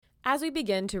As we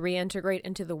begin to reintegrate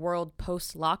into the world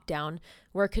post lockdown,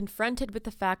 we're confronted with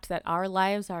the fact that our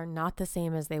lives are not the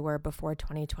same as they were before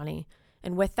 2020.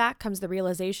 And with that comes the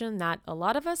realization that a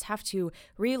lot of us have to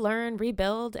relearn,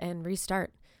 rebuild, and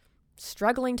restart.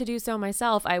 Struggling to do so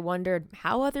myself, I wondered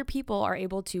how other people are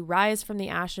able to rise from the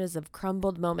ashes of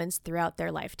crumbled moments throughout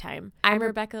their lifetime. I'm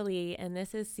Rebecca Lee, and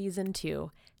this is season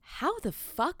 2. How the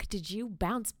fuck did you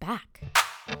bounce back?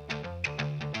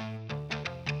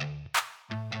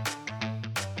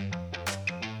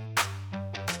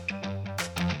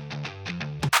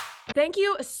 Thank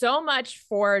you so much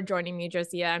for joining me,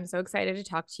 Josiah. I'm so excited to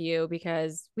talk to you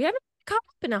because we haven't caught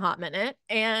up in a hot minute,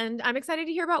 and I'm excited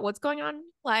to hear about what's going on in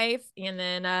life and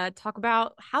then talk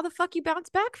about how the fuck you bounce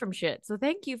back from shit. So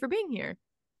thank you for being here.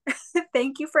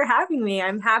 Thank you for having me.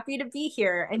 I'm happy to be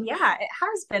here. And yeah, it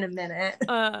has been a minute.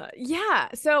 Yeah.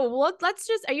 So let's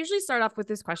just, I usually start off with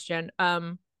this question.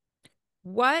 Can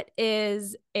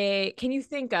you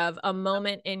think of a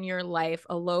moment in your life,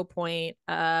 a low point,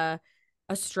 a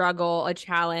struggle, a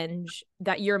challenge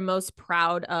that you're most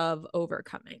proud of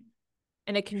overcoming?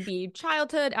 And it can be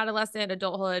childhood, adolescent,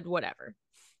 adulthood, whatever.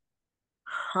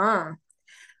 Huh.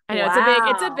 I know it's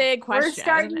a Wow. big We're question.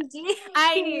 starting deep.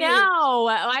 I know.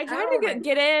 I try Oh to my.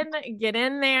 get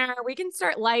in there. We can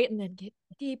start light and then get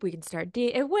deep. We can start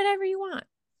deep, whatever you want.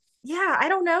 Yeah, I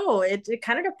don't know. It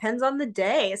kind of depends on the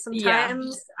day. Yeah.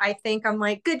 Sometimes I think I'm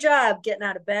like, good job getting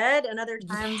out of bed. And other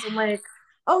times I'm Yeah. like,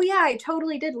 oh yeah, I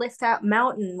totally did lift that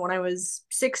mountain when I was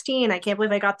 16. I can't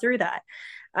believe I got through that.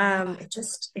 Yeah.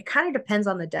 It kind of depends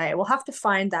on the day. We'll have to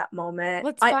find that moment.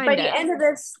 Let's find it.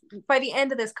 By the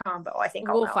end of this combo, I think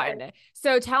I'll We'll know. find it.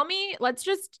 So tell me, let's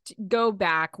just go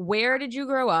back. Where did you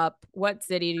grow up? What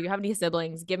city? Do you have any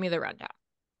siblings? Give me the rundown.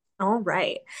 All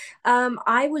right.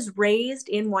 I was raised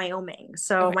in Wyoming.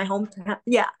 So Okay. my hometown,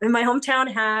 yeah, and my hometown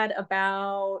had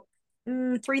about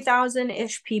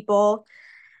 3,000-ish people,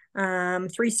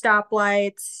 three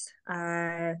stoplights.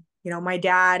 My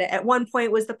dad at one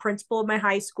point was the principal of my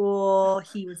high school.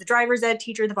 He was the driver's ed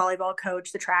teacher, the volleyball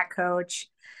coach, the track coach.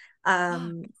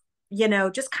 Um,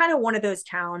 Fuck. just kind of one of those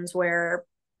towns where,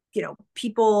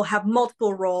 people have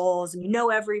multiple roles and you know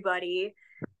everybody.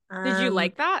 Did you Um,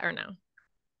 like that or no?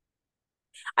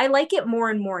 I like it more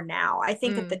and more now. I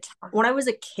think at the Mm. time when I was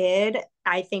a kid,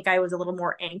 I think I was a little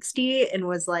more angsty and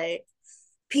was like,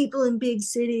 people in big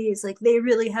cities, like they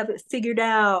really have it figured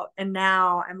out. And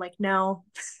now I'm like, no,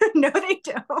 no, they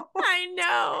don't. I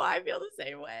know. I feel the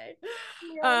same way.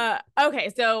 Yeah. Okay.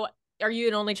 So are you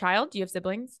an only child? Do you have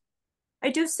siblings? I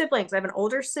do have siblings. I have an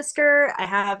older sister, I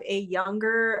have a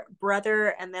younger brother,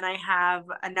 and then I have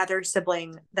another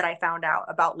sibling that I found out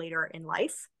about later in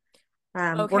life.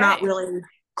 We're not Okay. really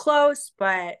close,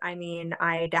 but I mean,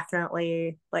 I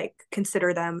definitely like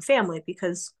consider them family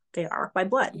because they are by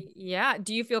blood. Yeah.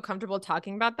 Do you feel comfortable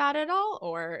talking about that at all?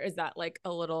 Or is that like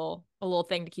a little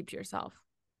thing to keep to yourself?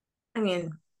 I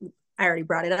mean, I already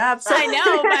brought it up, so I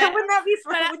know, but wouldn't that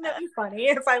be funny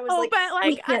if I was oh, like, but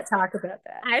we like can't talk about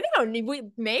that? I don't know, we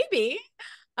maybe.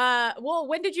 Well,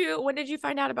 when did you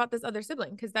find out about this other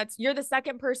sibling? Because you're the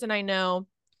second person I know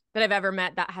that I've ever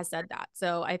met that has said that.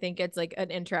 So I think it's like an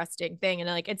interesting thing. And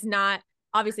like it's not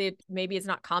obviously maybe it's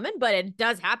not common, but it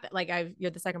does happen. Like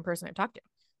you're the second person I've talked to.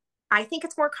 I think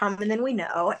it's more common than we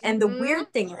know. And the Mm-hmm.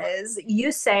 weird thing is,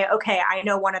 you say, okay, I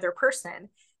know one other person.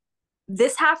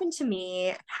 This happened to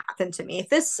me. If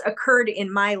this occurred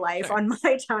in my life Sure. on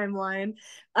my timeline,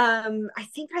 I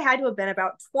think I had to have been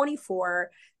about 24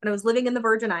 and I was living in the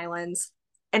Virgin Islands.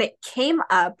 And it came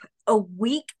up a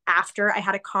week after I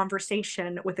had a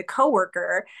conversation with a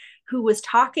coworker who was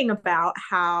talking about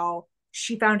how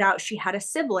she found out she had a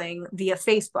sibling via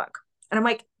Facebook. And I'm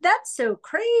like, that's so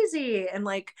crazy. And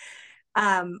like,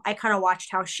 I kind of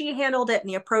watched how she handled it and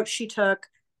the approach she took.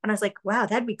 And I was like, wow,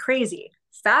 that'd be crazy.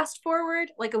 Fast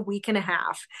forward like a week and a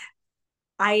half.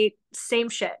 I same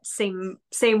shit, same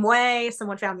way.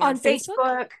 Someone found me on On Facebook?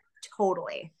 Facebook.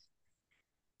 Totally.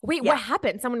 Wait, what Yeah.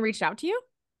 happened? Someone reached out to you?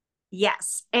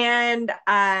 Yes. And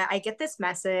I get this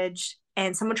message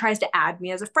and someone tries to add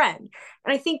me as a friend.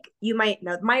 And I think you might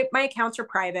know my accounts are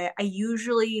private. I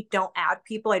usually don't add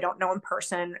people I don't know in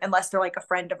person unless they're like a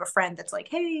friend of a friend that's like,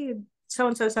 hey, so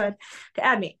and so said to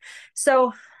add me.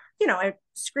 So, I'm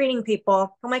screening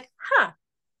people. I'm like, huh.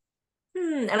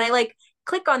 And I like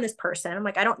click on this person. I'm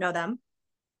like, I don't know them,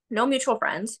 no mutual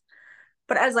friends.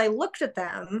 But as I looked at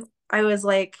them, I was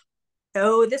like,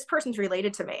 oh, this person's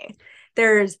related to me.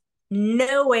 There's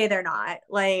no way they're not.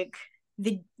 Like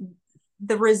the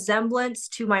resemblance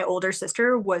to my older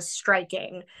sister was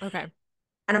striking. Okay.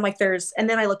 And I'm like, and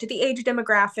then I looked at the age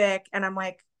demographic and I'm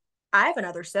like, I have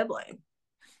another sibling.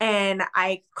 And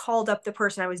I called up the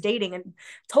person I was dating and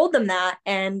told them that.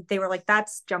 And they were like,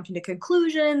 that's jumping to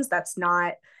conclusions. That's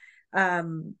not,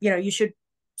 you should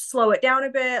slow it down a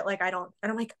bit. Like, I don't,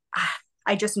 and I'm like,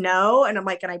 I just know. And I'm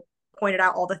like, and I pointed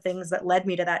out all the things that led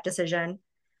me to that decision.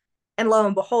 And lo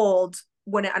and behold,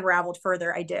 when it unraveled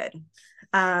further, I did.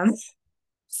 Um,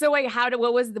 So wait,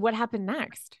 what happened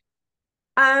next?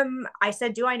 I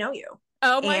said, do I know you?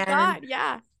 Oh my And God.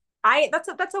 Yeah.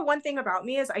 that's a one thing about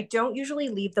me is I don't usually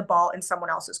leave the ball in someone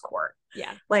else's court.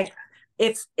 Yeah. Like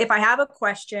if I have a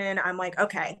question, I'm like,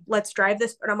 okay, let's drive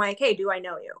this. But I'm like, hey, do I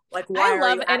know you? Like, why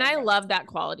are you I asking? love that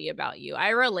quality about you. I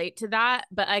relate to that,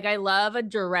 but like I love a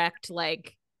direct,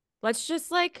 like, let's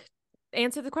just like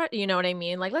answer the question. You know what I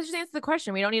mean? Like, let's just answer the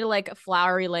question. We don't need to like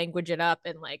flowery language it up.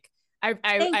 And like Thank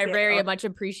I you. very much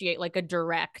appreciate like a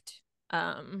direct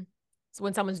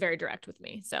when someone's very direct with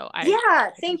me. So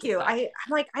Yeah, thank appreciate you. that. I'm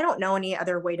like, I don't know any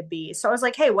other way to be. So I was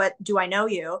like, hey, what do I know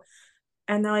you?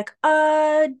 And they're like,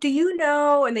 do you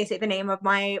know? And they say the name of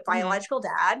my Mhm. biological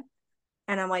dad.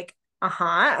 And I'm like, uh-huh.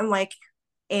 I'm like,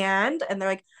 and they're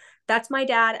like, that's my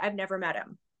dad. I've never met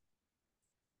him.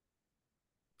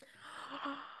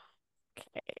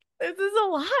 Okay. This is a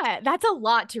lot. That's a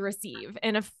lot to receive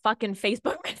in a fucking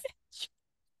Facebook message.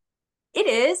 It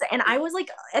is. And I was like,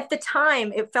 at the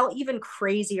time, it felt even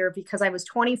crazier because I was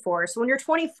 24. So when you're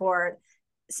 24,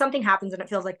 something happens and it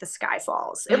feels like the sky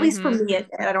falls. At least for Mm-hmm. me,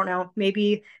 I don't know.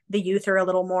 Maybe the youth are a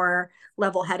little more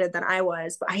level headed than I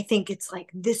was, but I think it's like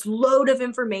this load of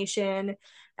information.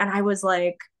 And I was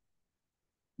like,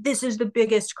 this is the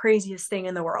biggest, craziest thing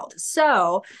in the world.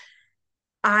 So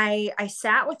I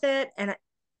sat with it and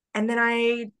then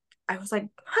I was like,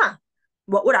 huh,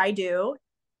 what would I do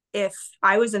if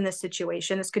I was in this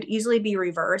situation? This could easily be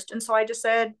reversed. And so I just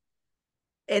said,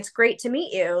 it's great to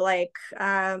meet you. Like,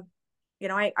 I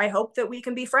hope that we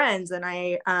can be friends. And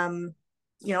I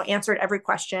answered every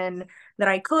question that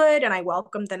I could, and I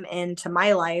welcomed them into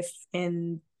my life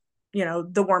in,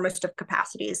 the warmest of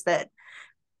capacities that,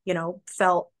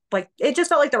 felt like it just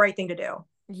felt like the right thing to do.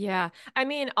 Yeah. I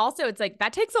mean, also, it's like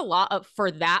that takes a lot of,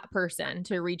 for that person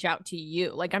to reach out to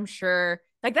you. Like, I'm sure,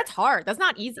 like, that's hard. That's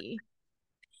not easy.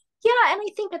 Yeah. And I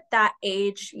think at that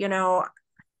age,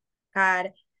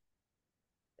 God,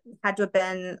 had to have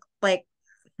been like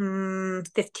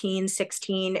 15,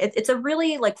 16. It's a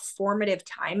really like formative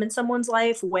time in someone's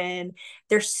life when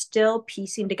they're still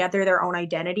piecing together their own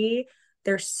identity.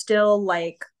 They're still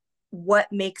like,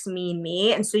 what makes me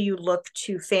me? And so you look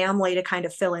to family to kind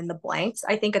of fill in the blanks.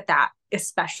 I think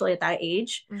especially at that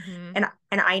age. Mm-hmm.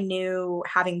 And I knew,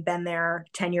 having been there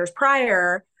 10 years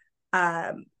prior,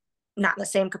 um, not in the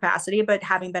same capacity, but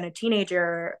having been a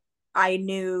teenager, I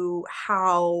knew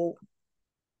how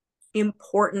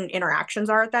important interactions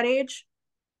are at that age.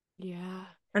 Yeah.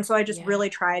 And so I just Yeah. really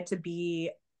tried to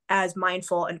be as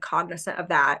mindful and cognizant of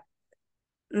that,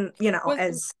 Was,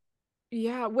 as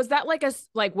yeah. Was that like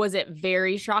like, was it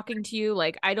very shocking to you?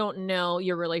 Like, I don't know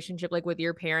your relationship, like with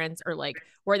your parents, or like,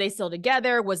 were they still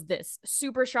together? Was this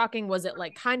super shocking? Was it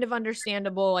like kind of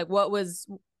understandable? Like,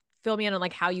 fill me in on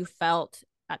like how you felt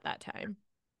at that time.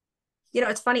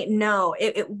 it's funny. No,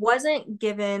 it wasn't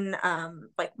given,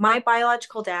 like my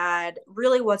biological dad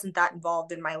really wasn't that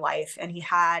involved in my life. And he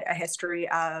had a history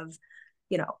of,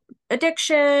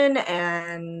 addiction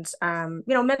and,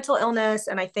 mental illness.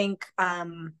 And I think,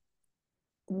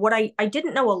 what I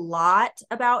didn't know a lot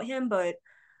about him, but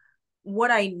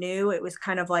what I knew, it was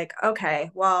kind of like, okay,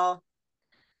 well,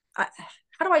 how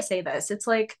do I say this? It's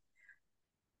like,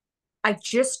 I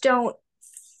just don't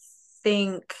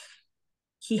think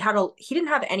he didn't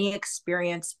have any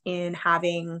experience in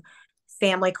having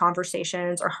family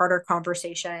conversations or harder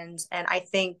conversations. And I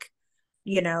think,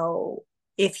 you know,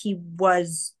 if he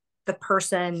was the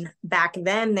person back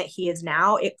then that he is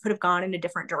now, it could have gone in a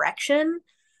different direction.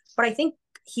 But I think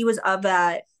he was of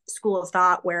that school of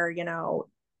thought where,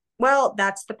 well,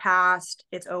 that's the past.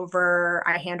 It's over.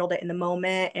 I handled it in the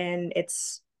moment, and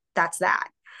that's that.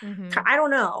 Mm-hmm. I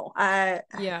don't know.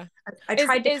 Yeah. I Is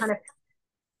tried to is kind of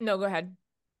no, go ahead.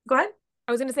 go ahead.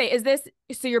 I was gonna say, is this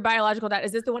so your biological dad?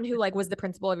 Is this the one who like was the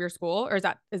principal of your school, or is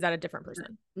that a different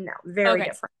person? No, very Okay.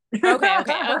 different.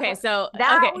 Okay. So,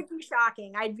 That okay. would be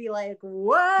shocking. I'd be like,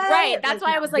 what? Right. That's Like,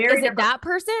 why no, I was like, is very it different. that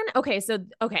person? Okay.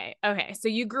 So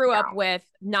you grew up No, with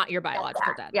not your biological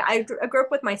stepdad. dad. Yeah, I grew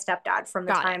up with my stepdad from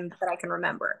the Got it. time that I can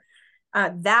remember.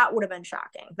 That would have been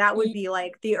shocking. That would be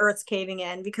like the earth's caving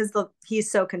in because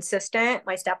he's so consistent,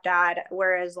 my stepdad.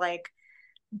 Whereas like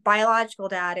biological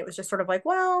dad, it was just sort of like,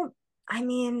 well, I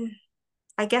mean,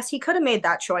 I guess he could have made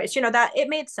that choice. That it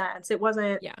made sense. It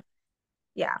wasn't, Yeah.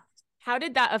 yeah. How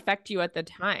did that affect you at the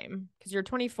time? Because you're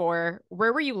 24.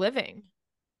 Where were you living?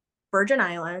 Virgin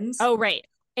Islands. Oh, right.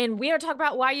 And we gotta talk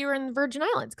about why you were in the Virgin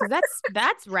Islands, because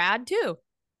that's rad too.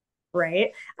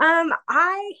 Right.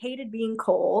 I hated being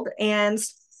cold. And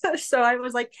so I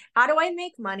was like, how do I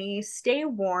make money, stay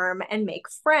warm, and make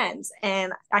friends?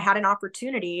 And I had an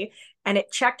opportunity and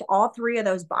it checked all three of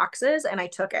those boxes and I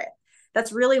took it.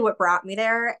 That's really what brought me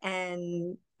there.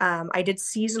 And I did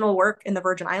seasonal work in the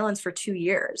Virgin Islands for 2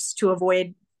 years to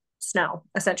avoid snow,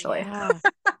 essentially. Yeah.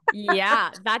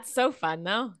 Yeah, that's so fun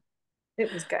though.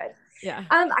 It was good. Yeah.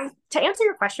 To answer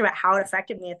your question about how it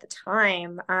affected me at the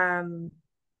time, I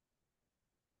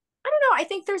don't know. I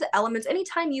think there's elements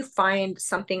anytime you find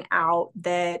something out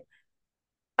that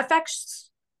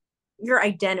affects your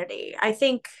identity. I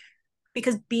think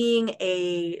because being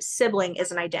a sibling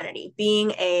is an identity,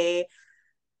 being a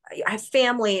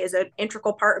family is an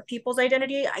integral part of people's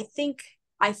identity. I think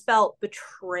I felt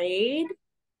betrayed.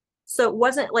 So it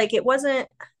wasn't,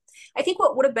 I think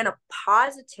what would have been a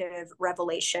positive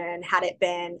revelation had it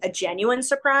been a genuine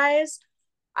surprise,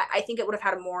 I think it would have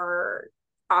had a more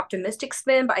optimistic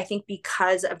spin. But I think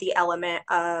because of the element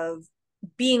of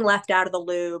being left out of the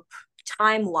loop,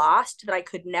 time lost that I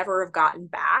could never have gotten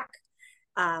back,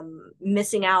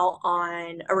 missing out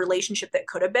on a relationship that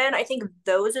could have been, I think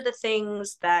those are the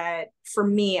things that for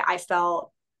me, I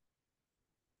felt,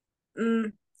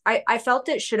 I felt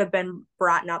it should have been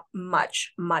brought up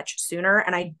much, much sooner.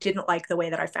 And I didn't like the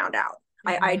way that I found out.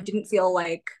 I didn't feel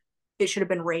like it should have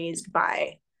been raised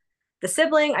by the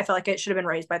sibling. I felt like it should have been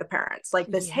raised by the parents. Like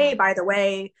this, hey, by the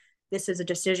way, this is a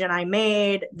decision I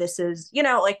made. This is,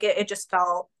 like it just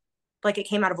felt like it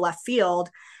came out of left field.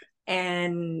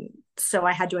 And so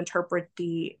I had to interpret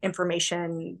the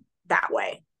information that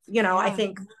way. I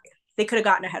think they could have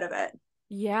gotten ahead of it.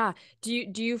 Yeah. Do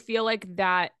you feel like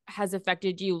that has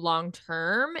affected you long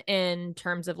term in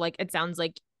terms of like, it sounds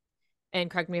like, and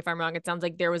correct me if I'm wrong, it sounds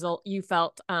like you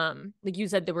felt like you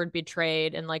said the word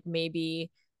betrayed, and like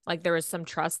maybe like there was some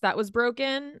trust that was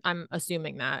broken. I'm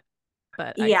assuming that,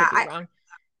 but I could be wrong.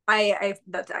 I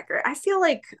that's accurate. I feel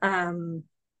like I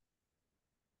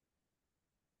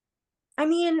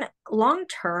mean, long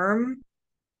term,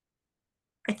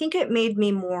 I think it made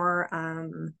me more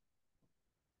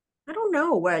I don't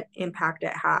know what impact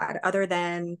it had other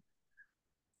than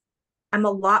I'm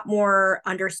a lot more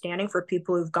understanding for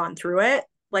people who've gone through it.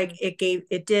 Like it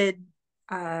did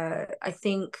I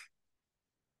think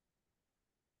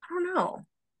I don't know.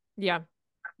 Yeah.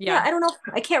 Yeah, Yeah. I don't know.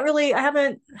 I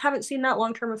haven't seen that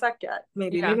long-term effect yet.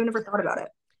 Maybe Yeah. I never thought about it.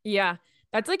 Yeah.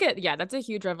 That's a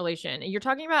huge revelation. You're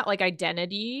talking about like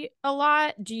identity a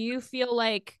lot. Do you feel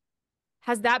like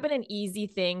has that been an easy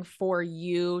thing for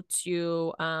you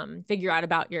to figure out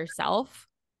about yourself?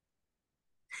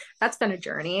 That's been a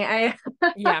journey. I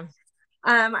Yeah.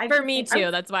 I've For been me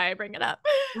too. That's why I bring it up.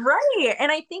 right.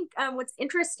 And I think what's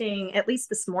interesting, at least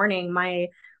this morning, my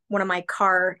one of my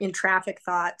car in traffic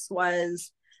thoughts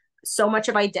was so much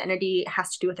of identity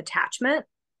has to do with attachment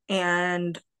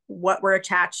and what we're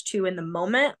attached to in the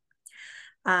moment,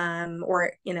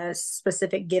 or in a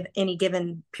specific any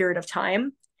given period of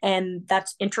time. And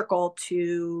that's integral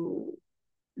to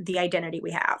the identity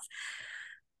we have.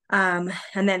 And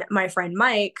then my friend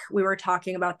Mike, we were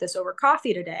talking about this over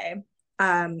coffee today.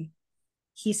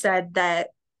 He said that,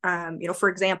 for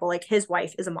example, like his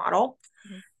wife is a model,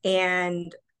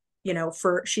 and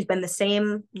she's been the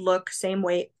same look, same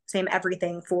weight, same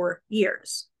everything for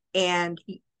years. And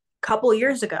a couple of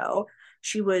years ago,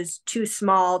 she was too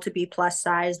small to be plus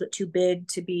size, but too big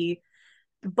to be.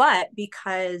 But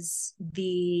because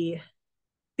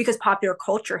popular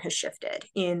culture has shifted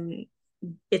in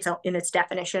its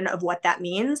definition of what that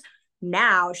means,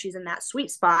 now she's in that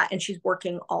sweet spot and she's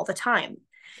working all the time.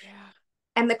 Yeah.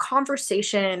 And the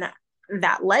conversation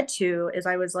that led to is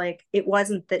I was like, it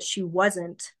wasn't that she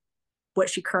wasn't what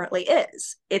she currently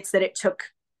is. It's that it took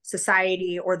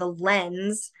society or the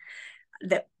lens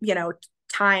that,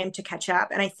 time to catch up.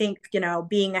 And I think,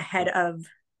 being ahead of,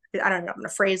 I don't know, I'm going to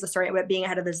phrase this right, but being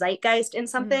ahead of the zeitgeist in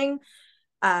something,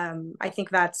 I think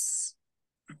that's,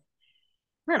 I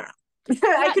don't know. Yeah,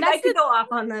 I could go off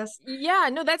on this. Yeah,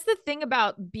 no, that's the thing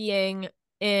about being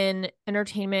in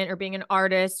entertainment or being an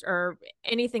artist or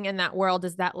anything in that world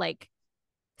is that like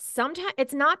sometimes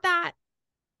it's not that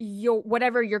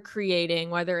whatever you're creating,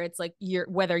 whether it's like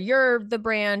whether you're the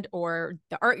brand or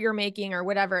the art you're making or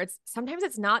whatever, sometimes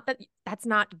it's not that that's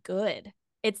not good.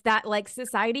 It's that like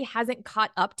society hasn't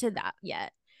caught up to that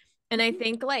yet. And I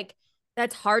think like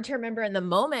that's hard to remember in the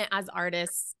moment as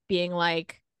artists being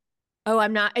like, oh,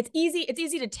 I'm not, it's easy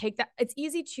to take that. It's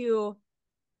easy to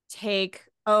take,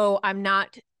 oh, I'm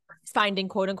not finding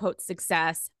quote unquote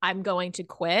success, I'm going to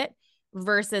quit.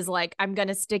 versus like I'm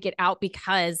gonna stick it out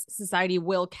because society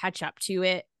will catch up to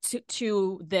it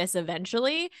to this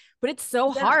eventually. But it's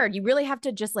so Yeah. hard. You really have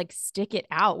to just like stick it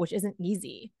out, which isn't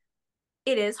easy.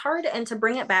 It is hard, and to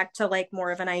bring it back to like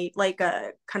more of an I like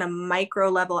a kind of micro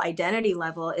level identity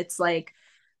level, it's like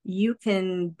you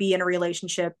can be in a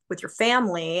relationship with your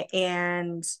family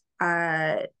and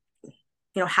uh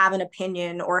have an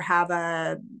opinion or have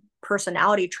a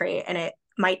personality trait, and it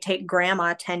might take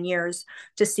grandma 10 years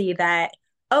to see that,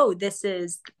 oh, this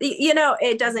is,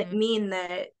 it doesn't Mhm. mean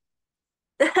that.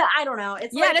 I don't know.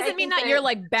 It's Yeah, it like, I doesn't mean think that that, you're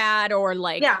like bad or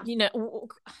like, yeah,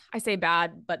 I say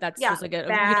bad, but that's yeah, just like a, you know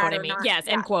bad what I or mean? not. Yes,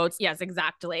 Yeah. in quotes. Yes,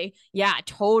 exactly. Yeah,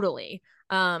 totally.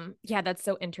 Yeah, that's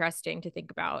so interesting to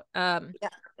think about. Yeah.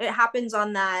 It happens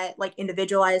on that like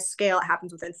individualized scale. It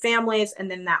happens within families, and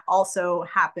then that also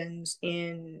happens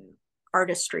in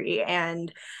artistry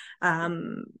and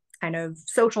um, kind of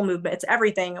social movements,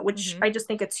 everything. Which Mhm. I just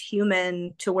think it's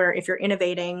human to where if you're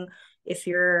innovating, if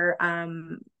you're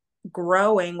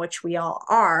growing, which we all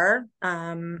are,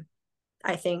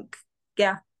 I think,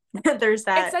 yeah, there's It's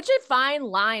that. such a fine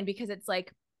line because it's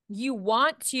like you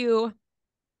want to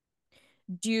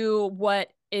do what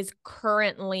is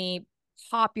currently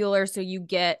popular so you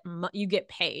get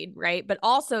paid, right? But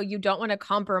also you don't want to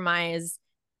compromise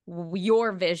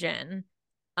your vision.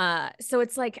 So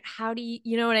it's like how do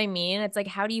you know what I mean? It's like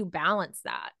how do you balance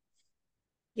that?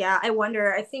 Yeah, I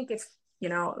wonder. I think if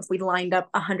we lined up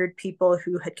 100 people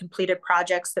who had completed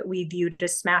projects that we viewed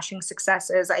as smashing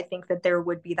successes, I think that there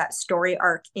would be that story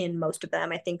arc in most of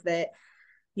them. I think that,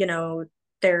 you know,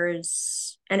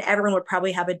 and everyone would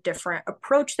probably have a different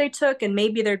approach they took, and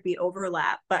maybe there'd be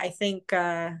overlap. But I think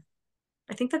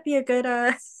that'd be a good a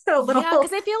Yeah, because little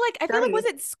I feel like was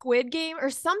study. it Squid Game or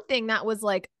something that was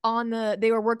like on the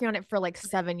they were working on it for like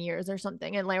 7 years or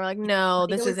something, and they were like, I no,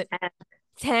 think it this was isn't 10.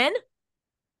 10.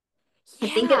 I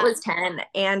think it Yeah. was 10,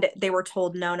 and they were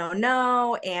told no, no,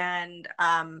 no. And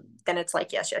then it's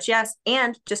like, yes, yes, yes.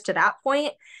 And just to that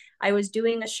point, I was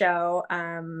doing a show.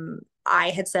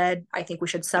 I had said, I think we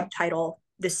should subtitle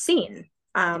this scene.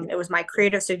 It was my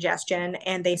creative suggestion,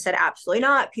 and they said, absolutely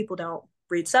not. People don't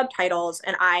read subtitles.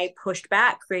 And I pushed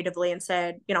back creatively and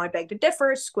said, I beg to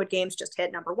differ. Squid Games just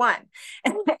hit number one.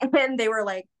 And they were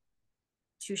like,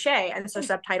 touche. And so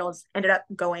subtitles ended up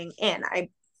going in.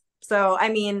 I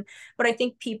mean, but I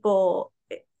think people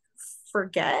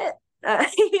forget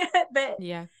that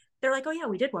Yeah. they're like, oh yeah,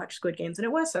 we did watch Squid Games and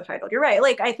it was subtitled. You're right.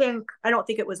 Like, I don't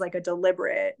think it was like a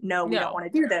deliberate, no, we don't No. want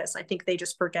to do this. I think they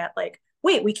just forget, like,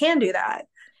 wait, we can do that.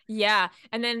 Yeah.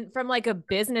 And then from like a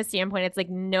business standpoint, it's like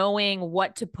knowing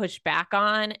what to push back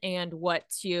on and what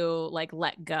to like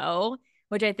let go,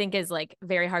 which I think is like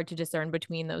very hard to discern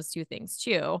between those two things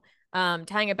too.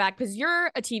 Tying it back because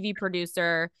you're a TV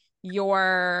producer,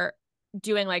 you're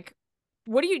doing like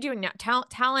what are you doing now?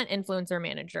 Talent influencer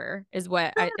manager is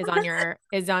what is on your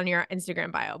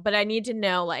Instagram bio. But I need to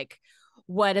know like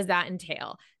what does that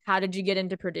entail? How did you get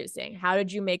into producing? How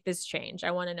did you make this change?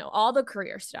 I want to know all the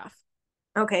career stuff.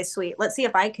 Okay, sweet. Let's see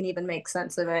if I can even make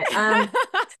sense of it.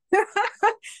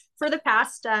 For the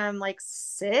past like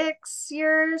 6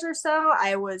 years or so,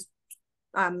 I was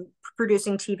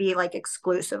producing TV like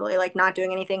exclusively, like not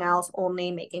doing anything else, only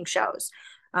making shows.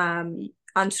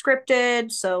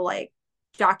 Unscripted, so like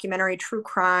documentary, true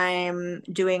crime,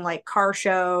 doing like car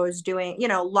shows, doing,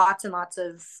 lots and lots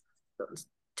of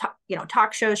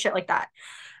talk shows, shit like that.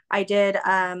 I did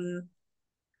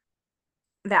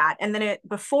that. And then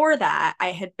before that,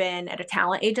 I had been at a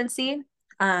talent agency.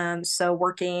 So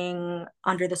working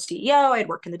under the CEO, I'd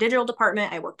worked in the digital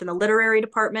department, I worked in the literary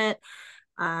department.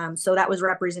 So that was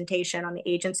representation on the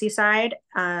agency side.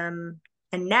 And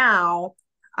now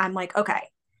I'm like, okay,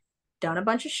 done a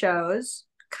bunch of shows,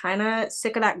 kind of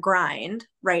sick of that grind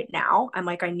right now. I'm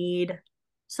like, I need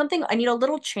a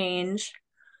little change.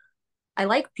 I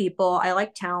like people, I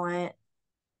like talent.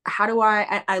 How do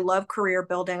I love career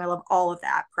building. I love all of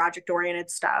that project oriented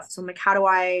stuff. So I'm like, how do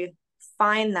I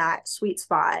find that sweet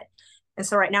spot? And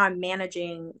so right now I'm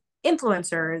managing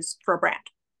influencers for a brand.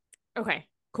 Okay,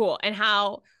 cool. And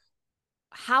how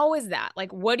is that?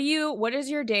 Like what is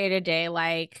your day to day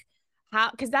like? How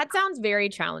cuz that sounds very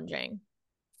challenging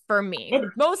for me. It,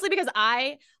 Mostly because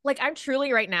I'm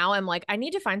truly right now I'm like I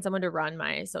need to find someone to run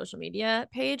my social media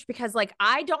page because like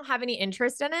I don't have any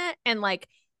interest in it and like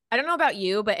I don't know about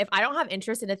you, but if I don't have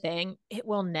interest in a thing, it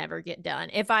will never get done.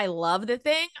 If I love the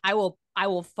thing, I will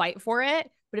fight for it.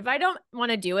 But if I don't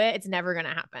want to do it, it's never going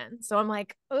to happen. So I'm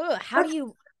like, "Ugh, how do that's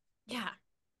you yeah.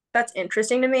 That's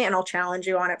interesting to me, and I'll challenge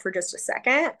you on it for just a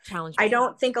second. Challenge I me.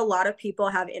 don't think a lot of people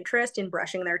have interest in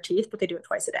brushing their teeth, but they do it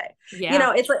twice a day.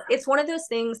 Yeah. It's one of those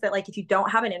things that like if you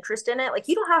don't have an interest in it, like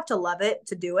you don't have to love it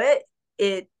to do it.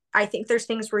 I think there's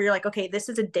things where you're like, okay, this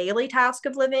is a daily task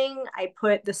of living. I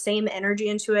put the same energy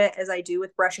into it as I do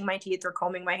with brushing my teeth or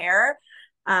combing my hair.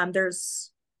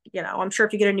 There's I'm sure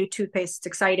if you get a new toothpaste, it's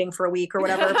exciting for a week or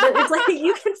whatever, but it's like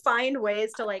you can find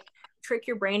ways to like trick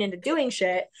your brain into doing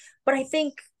shit. But I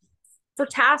think for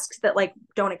tasks that like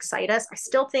don't excite us, I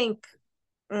still think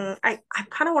I'm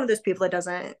kind of one of those people that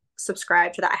doesn't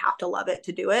subscribe to that. I have to love it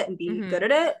to do it and be good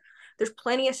at it. There's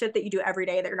plenty of shit that you do every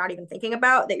day that you're not even thinking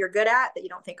about, that you're good at, that you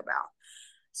don't think about.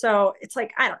 So it's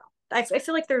like, I don't know. I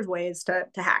feel like there's ways to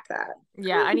hack that.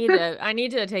 Yeah, I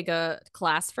need to take a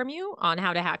class from you on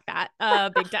how to hack that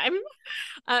big time.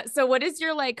 So what is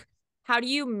your like how do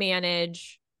you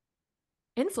manage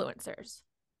influencers?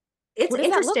 It's What does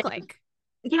that look interesting. like?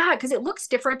 Yeah, because it looks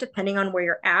different depending on where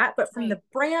you're at. But from Right. the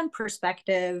brand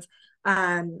perspective,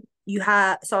 you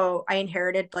have so I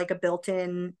inherited like a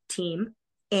built-in team,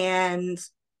 and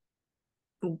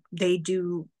they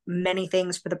do many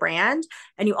things for the brand,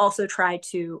 and you also try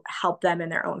to help them in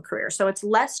their own career. So it's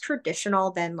less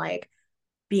traditional than like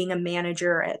being a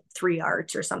manager at 3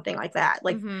 Arts or something like that.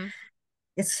 Like Mm-hmm.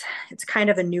 it's kind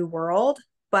of a new world,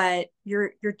 but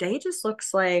your day just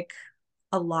looks like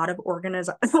a lot of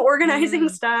organizing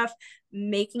Mm. stuff,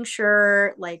 making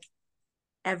sure like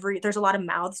there's a lot of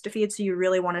mouths to feed, so you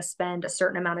really want to spend a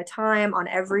certain amount of time on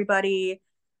everybody,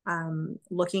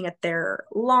 looking at their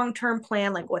long-term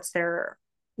plan, like what's their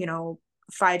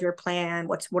 5-year plan,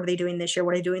 what are they doing this year,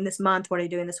 what are they doing this month, what are they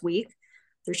doing this week.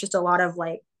 There's just a lot of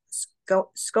like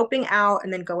scoping out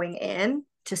and then going in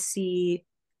to see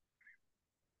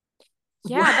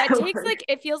Yeah, that takes what like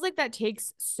it feels like that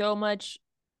takes so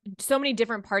many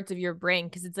different parts of your brain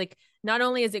because it's like not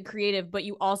only is it creative, but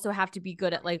you also have to be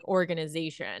good at like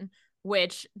organization,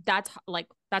 which that's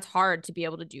hard to be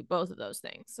able to do both of those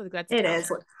things. So that's a it challenge.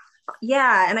 is.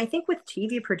 Yeah, and I think with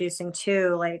TV producing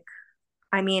too, like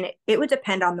I mean, it would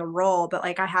depend on the role, but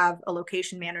like I have a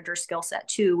location manager skill set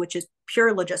too, which is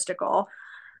pure logistical.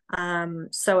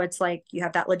 So it's like you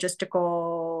have that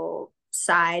logistical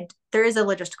side. There is a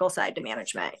logistical side to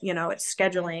management. It's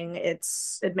scheduling,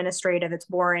 it's administrative, it's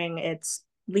boring, it's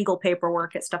legal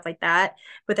paperwork, it's stuff like that.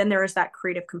 But then there is that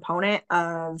creative component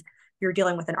of you're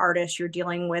dealing with an artist, you're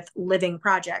dealing with living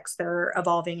projects that are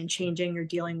evolving and changing, you're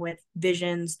dealing with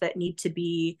visions that need to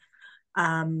be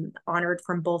honored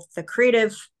from both the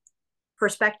creative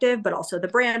perspective, but also the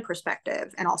brand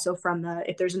perspective, and also from the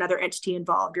if there's another entity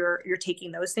involved, you're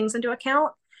taking those things into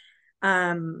account.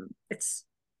 It's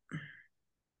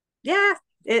yeah,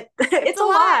 It's it's a a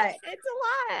lot. lot. It's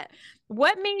a lot.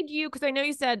 What made you, because I know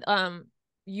you said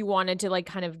you wanted to like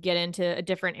kind of get into a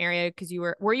different area because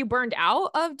were you burned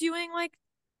out of doing like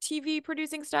TV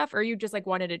producing stuff or you just like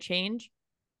wanted to change?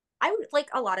 I would like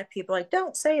a lot of people like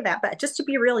don't say that, but just to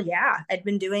be real, yeah, I'd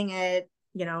been doing it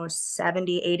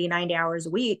 70, 80, 90 hours a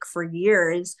week for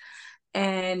years,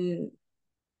 and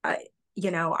I,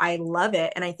 I love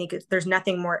it. And I think there's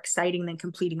nothing more exciting than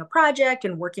completing a project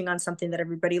and working on something that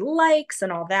everybody likes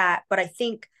and all that. But I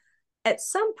think at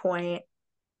some point,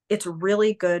 it's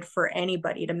really good for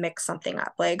anybody to mix something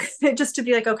up. Like just to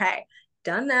be like, okay,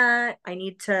 done that. I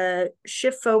need to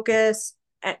shift focus.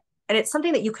 And it's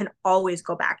something that you can always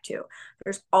go back to.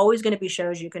 There's always going to be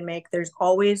shows you can make. There's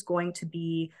always going to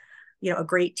be, a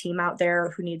great team out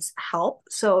there who needs help.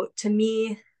 So to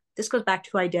me, this goes back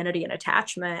to identity and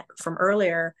attachment from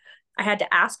earlier. I had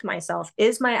to ask myself,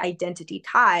 is my identity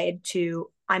tied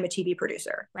to I'm a TV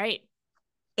producer? Right.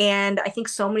 And I think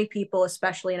so many people,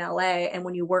 especially in LA, and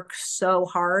when you work so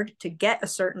hard to get a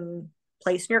certain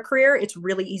place in your career, it's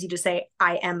really easy to say,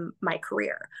 I am my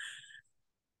career.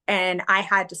 And I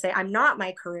had to say, I'm not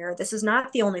my career. This is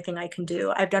not the only thing I can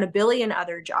do. I've done a billion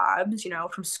other jobs,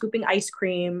 from scooping ice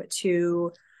cream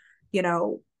to, you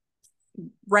know,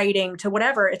 writing to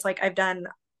whatever. It's like I've done.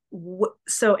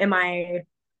 So am I?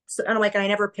 So, and I'm like, and I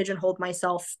never pigeonholed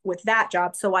myself with that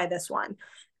job. So why this one?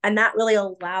 And that really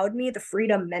allowed me the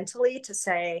freedom mentally to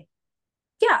say,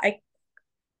 yeah,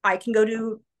 I can go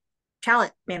do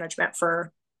talent management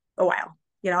for a while.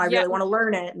 I Yeah. really want to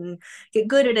learn it and get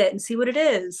good at it and see what it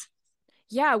is.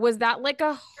 Yeah. Was that like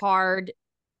a hard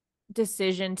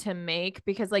decision to make?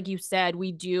 Because like you said,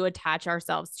 we do attach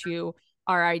ourselves to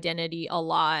our identity a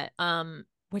lot.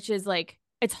 Which is like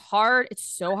it's hard. It's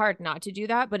so hard not to do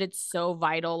that, but it's so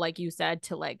vital, like you said,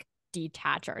 to like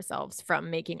detach ourselves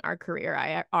from making our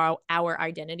career our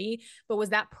identity. But was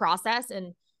that process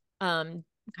and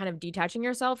kind of detaching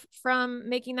yourself from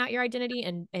making that your identity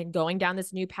and going down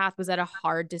this new path, was that a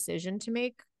hard decision to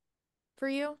make for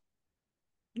you?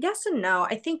 Yes and no.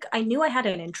 I think I knew I had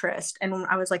an interest, and when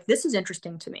I was like, this is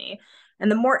interesting to me.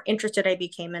 And the more interested I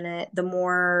became in it, the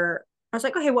more I was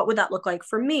like, okay, what would that look like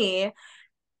for me?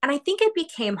 And I think it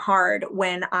became hard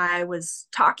when I was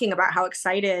talking about how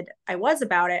excited I was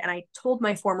about it. And I told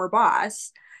my former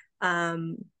boss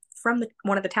um, from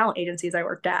one of the talent agencies I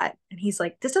worked at, and he's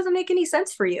like, this doesn't make any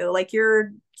sense for you. Like,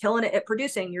 you're killing it at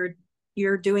producing.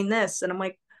 You're doing this. And I'm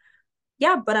like,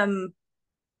 yeah, but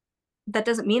that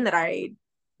doesn't mean that I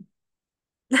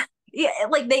yeah,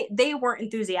 like they weren't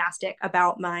enthusiastic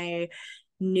about my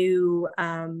new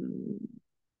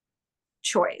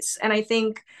choice. And I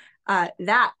think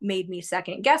that made me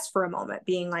second guess for a moment,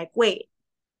 being like, wait,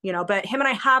 but him and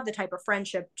I have the type of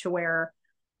friendship to where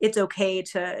it's okay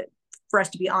for us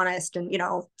to be honest. And,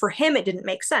 for him, it didn't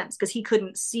make sense because he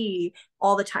couldn't see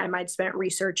all the time I'd spent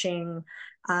researching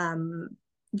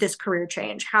this career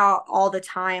change, how all the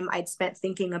time I'd spent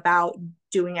thinking about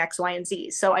doing X, Y, and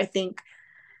Z. So I think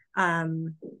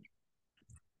um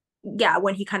yeah,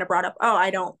 when he kind of brought up, oh,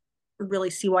 I don't really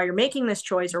see why you're making this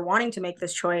choice or wanting to make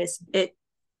this choice, it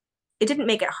didn't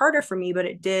make it harder for me, but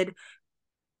it did.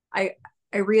 I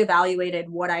i reevaluated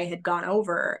what I had gone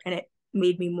over, and it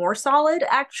made me more solid,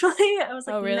 actually. I was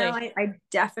like, Oh, no, really? I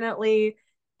definitely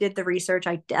did the research.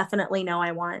 I definitely know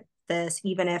I want this,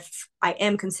 even if I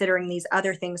am considering these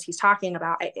other things he's talking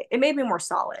about. It made me more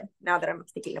solid now that I'm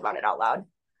thinking about it out loud.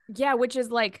 Yeah, which is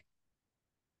like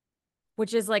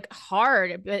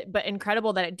hard, but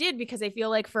incredible that it did, because I feel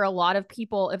like for a lot of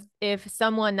people, if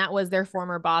someone that was their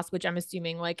former boss, which I'm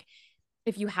assuming, like,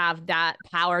 if you have that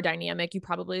power dynamic, you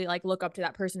probably like look up to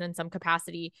that person in some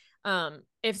capacity.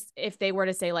 If they were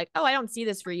to say like, oh, I don't see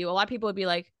this for you, a lot of people would be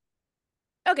like,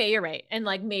 okay, you're right, and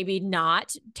like maybe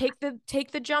not take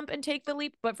the jump and take the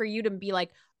leap. But for you to be like,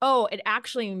 oh, it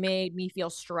actually made me feel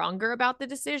stronger about the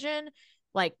decision,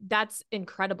 like that's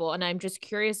incredible. And I'm just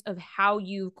curious of how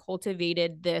you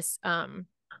cultivated this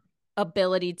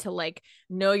ability to like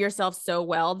know yourself so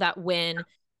well that when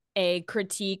a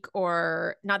critique,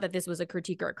 or not that this was a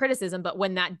critique or a criticism, but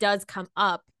when that does come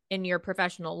up in your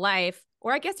professional life,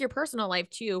 or I guess your personal life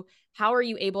too, how are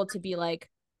you able to be like,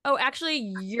 oh, actually,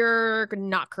 you're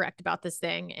not correct about this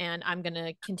thing, and I'm going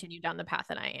to continue down the path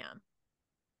that I am?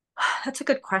 That's a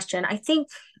good question. I think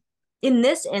in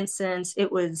this instance,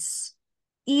 it was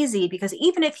easy because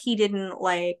even if he didn't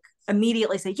like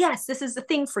immediately say, yes, this is the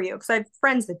thing for you, because I have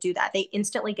friends that do that, they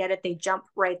instantly get it, they jump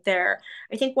right there.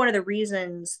 I think one of the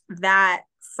reasons that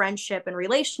friendship and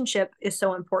relationship is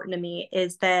so important to me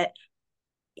is that,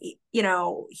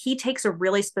 he takes a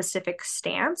really specific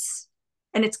stance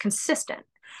and it's consistent.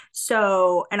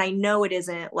 So, and I know it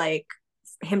isn't like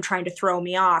him trying to throw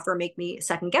me off or make me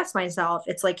second guess myself.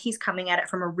 It's like he's coming at it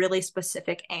from a really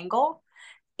specific angle.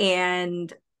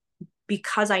 And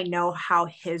because I know how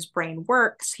his brain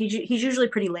works, he's usually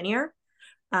pretty linear.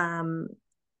 Um,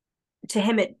 to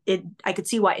him, it I could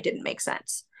see why it didn't make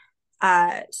sense.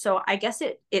 So I guess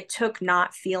it took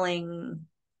not feeling.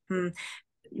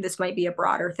 This might be a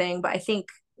broader thing, but I think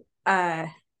uh,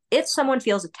 if someone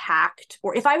feels attacked,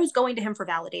 or if I was going to him for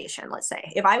validation, let's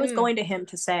say, if I was Mm, going to him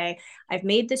to say, I've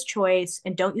made this choice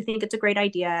and don't you think it's a great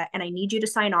idea? And I need you to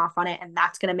sign off on it. And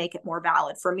that's going to make it more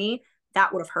valid for me.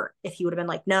 That would have hurt if he would have been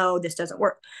like, no, this doesn't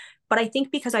work. But I think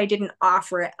because I didn't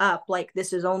offer it up, like,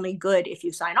 this is only good if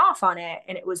you sign off on it.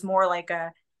 And it was more like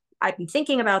I've been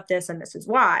thinking about this and this is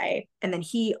why. And then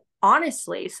he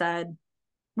honestly said,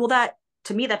 well, that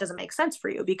to me, that doesn't make sense for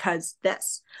you because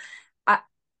this. I,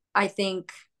 I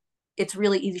think it's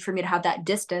really easy for me to have that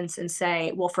distance and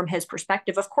say, well, from his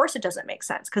perspective, of course it doesn't make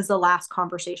sense because the last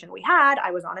conversation we had,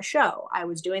 I was on a show, I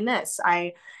was doing this.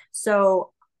 So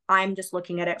I'm just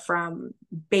looking at it from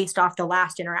based off the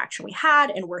last interaction we had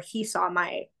and where he saw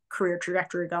my career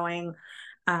trajectory going.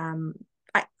 Um,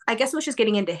 I guess it was just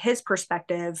getting into his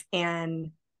perspective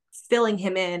and filling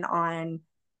him in on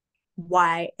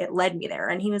why it led me there.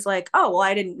 And he was like, oh, well,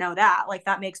 I didn't know that. Like,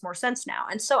 that makes more sense now.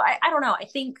 And so I don't know. I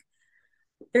think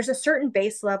there's a certain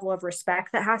base level of respect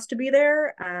that has to be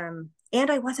there.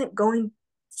 And I wasn't going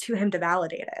to him to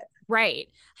validate it. right.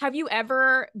 Have you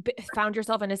ever found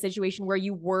yourself in a situation where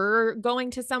you were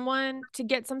going to someone to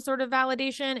get some sort of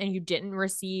validation and you didn't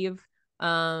receive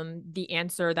the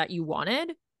answer that you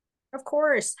wanted? Of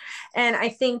course. And I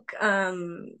think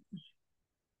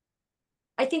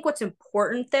what's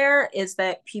important there is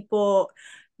that people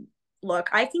look,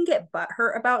 I can get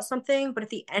butthurt about something, but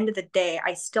at the end of the day,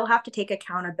 I still have to take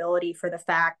accountability for the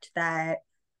fact that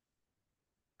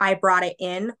I brought it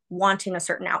in wanting a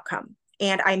certain outcome.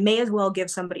 And I may as well give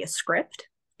somebody a script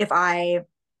if I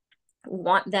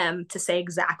want them to say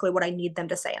exactly what I need them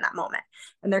to say in that moment.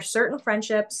 And there's certain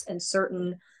friendships and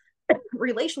certain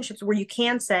relationships where you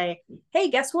can say, hey,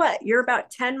 guess what? You're about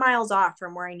 10 miles off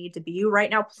from where I need to be right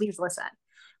now. Please listen.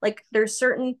 Like there's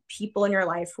certain people in your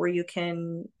life where you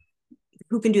can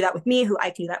who can do that with me, who I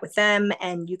can do that with them,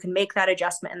 and you can make that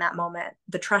adjustment in that moment.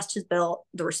 The trust is built,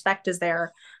 the respect is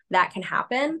there, that can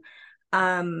happen.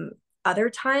 Other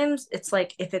times it's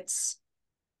like if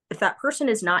that person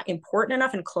is not important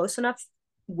enough and close enough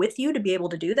with you to be able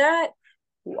to do that,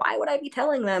 why would I be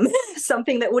telling them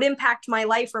something that would impact my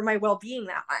life or my well-being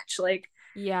that much? Like,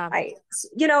 Yeah.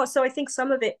 So I think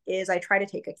some of it is I try to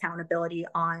take accountability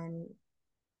on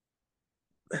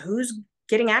who's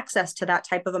getting access to that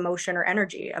type of emotion or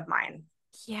energy of mine.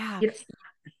 Yeah. You know,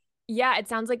 Yeah, it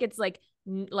sounds like it's like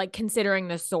considering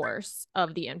the source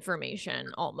of the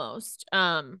information almost.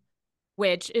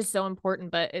 Which is so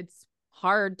important, but it's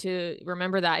hard to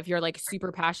remember that if you're like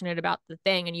super passionate about the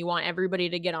thing and you want everybody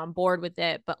to get on board with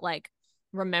it, but like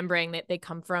remembering that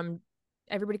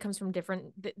everybody comes from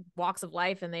different walks of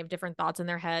life and they have different thoughts in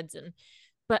their heads. And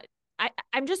but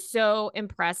I'm just so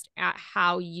impressed at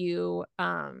how you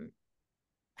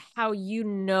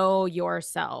know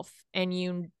yourself and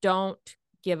you don't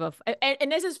give a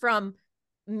and this is from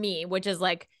me, which is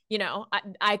like,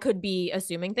 I could be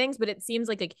assuming things, but it seems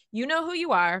like you know who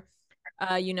you are,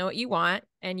 you know what you want,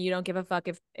 and you don't give a fuck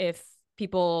if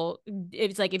people,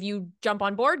 it's like if you jump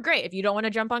on board, great. If you don't want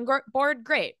to jump on board,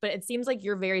 great. But it seems like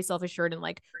you're very self-assured in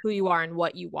like who you are and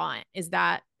what you want.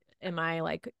 Am I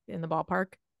like in the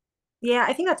ballpark? yeah,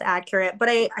 I think that's accurate. But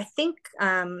I think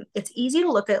it's easy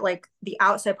to look at like the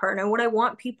outside partner. What I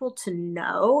want people to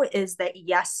know is that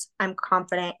yes, I'm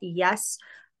confident. Yes,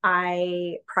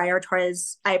 I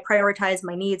prioritize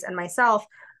my needs and myself.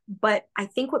 But I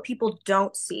think what people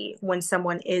don't see when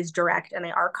someone is direct and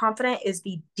they are confident is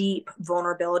the deep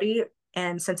vulnerability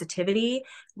and sensitivity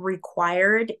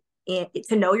required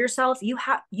to know yourself.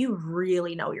 You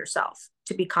really know yourself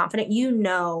to be confident. You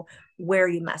know where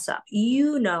you mess up,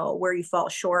 you know where you fall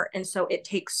short. And so it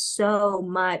takes so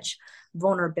much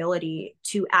vulnerability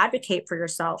to advocate for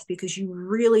yourself because you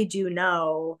really do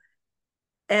know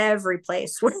every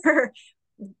place where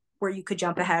you could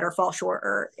jump ahead or fall short,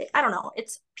 or I don't know.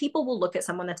 It's people will look at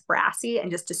someone that's brassy and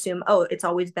just assume, oh, it's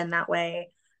always been that way.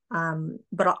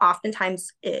 But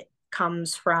oftentimes it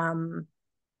comes from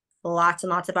lots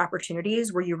and lots of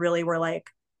opportunities where you really were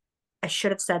like, I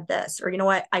should have said this, or you know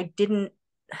what, I didn't.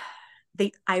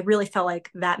 I really felt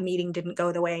like that meeting didn't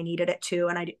go the way I needed it to,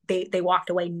 and they walked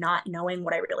away not knowing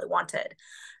what I really wanted.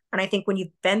 And I think when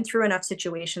you've been through enough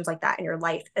situations like that in your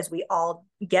life, as we all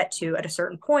get to at a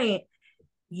certain point,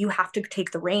 you have to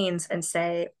take the reins and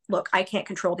say, look, I can't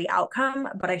control the outcome,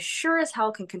 but I sure as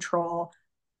hell can control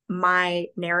my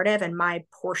narrative and my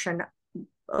portion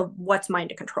of what's mine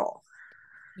to control.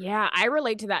 Yeah, I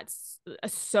relate to that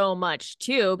so much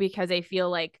too, because I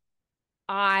feel like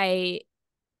I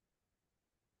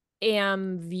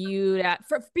am viewed at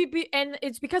and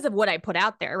it's because of what I put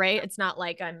out there, right? It's not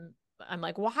like I'm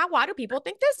like, well, why do people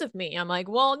think this of me? I'm like,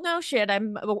 well, no shit,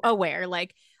 I'm aware.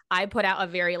 Like I put out a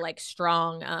very like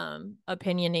strong,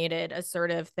 opinionated,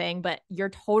 assertive thing, but you're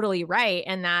totally right.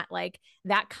 And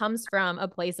that comes from a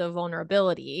place of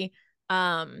vulnerability,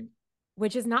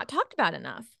 which is not talked about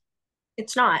enough.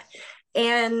 It's not.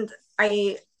 And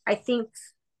I think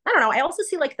I don't know, I also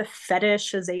see like the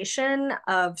fetishization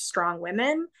of strong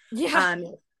women. Yeah. Um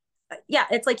yeah,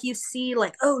 it's like you see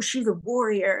like, oh, she's a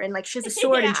warrior and like she has a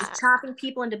sword and she's Yeah. chopping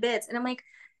people into bits. And I'm like,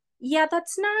 yeah,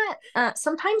 that's not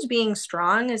sometimes being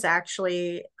strong is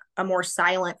actually a more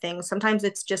silent thing. Sometimes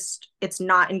it's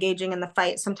not engaging in the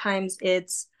fight. Sometimes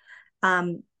it's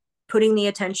um putting the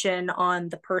attention on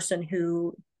the person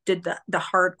who did the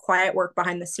hard quiet work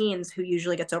behind the scenes who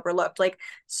usually gets overlooked. Like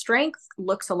strength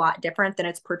looks a lot different than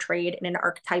it's portrayed in an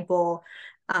archetypal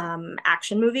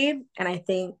action movie. And I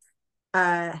think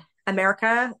uh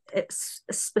America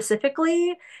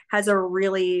specifically has a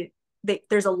really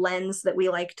there's a lens that we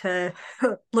like to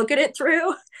look at it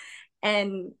through,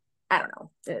 and I don't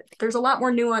know, there's a lot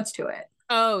more nuance to it.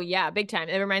 Oh yeah, big time.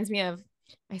 It reminds me of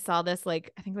I saw this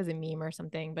like I think it was a meme or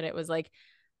something, but it was like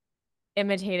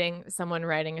imitating someone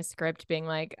writing a script being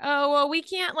like, "Oh, well, we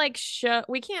can't like show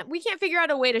we can't figure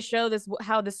out a way to show this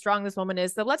how this strong this woman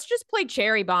is. So let's just play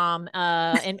Cherry Bomb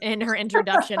in her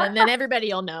introduction and then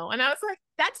everybody'll know." And I was like,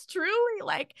 that's truly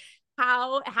like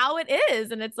how it is.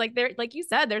 And it's like there like you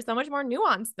said, there's so much more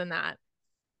nuance than that.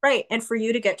 Right, and for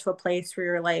you to get to a place where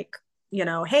you're like,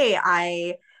 hey,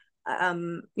 I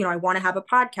want to have a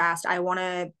podcast, I want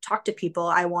to talk to people,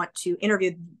 I want to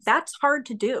interview, that's hard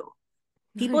to do.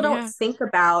 People don't Yeah. think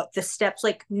about the steps.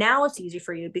 Like now it's easy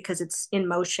for you because it's in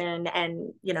motion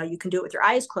and you can do it with your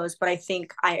eyes closed. But I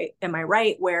think I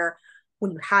right where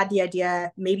when you had the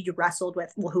idea, maybe you wrestled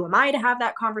with, well, who am I to have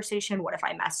that conversation? What if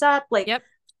I mess up? Like Yep.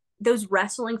 those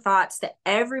wrestling thoughts that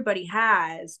everybody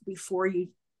has before you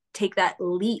take that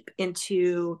leap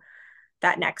into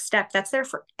that next step, that's there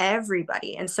for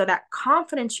everybody. And so that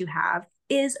confidence you have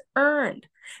is earned.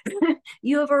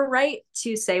 You have a right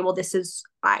to say, well, this is,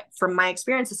 from my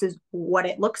experience, this is what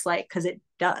it looks like, because it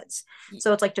does.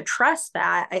 So it's like to trust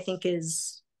that, I think,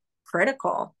 is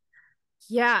critical.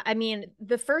 Yeah, I mean,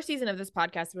 the first season of this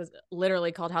podcast was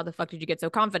literally called How the Fuck Did You Get So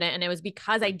Confident? And it was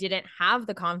because I didn't have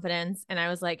the confidence. And I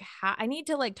was like, I need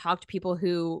to like talk to people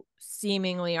who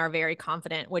seemingly are very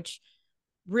confident, which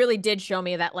really did show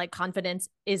me that like confidence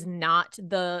is not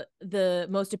the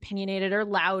most opinionated or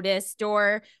loudest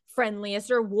or friendliest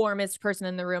or warmest person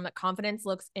in the room. That confidence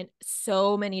looks in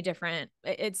so many different,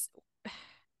 it's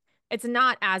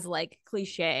not as like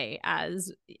cliche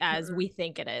as we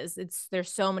think it is.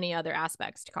 There's so many other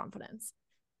aspects to confidence.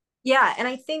 Yeah, and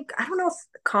I think, I don't know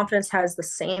if confidence has the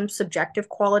same subjective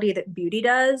quality that beauty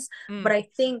does, but Mm. I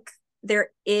think there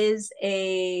is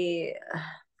a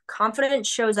confidence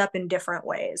shows up in different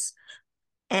ways.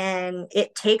 And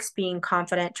it takes being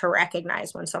confident to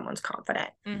recognize when someone's confident.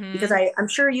 Because Mm-hmm. I'm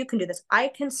sure you can do this. I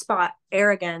can spot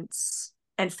arrogance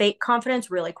and fake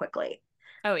confidence really quickly.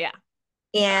 Oh yeah.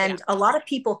 Oh yeah. And a lot of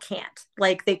people can't.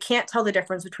 Like they can't tell the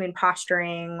difference between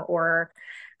posturing or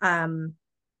um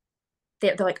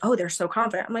they're like, oh, they're so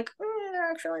confident. I'm like, they're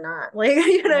actually not. Like,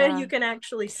 Yeah. you can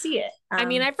actually see it. I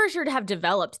mean, I for sure have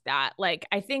developed that. Like,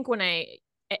 I think when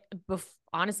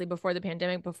honestly, before the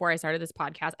pandemic, before I started this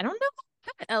podcast, I don't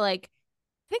know, like,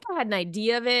 I think I had an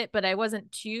idea of it, but I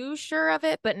wasn't too sure of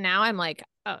it. But now I'm like,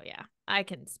 oh yeah, I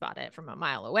can spot it from a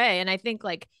mile away. And I think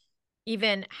like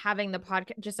even having the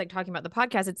podcast, just like talking about the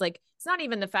podcast, it's like, it's not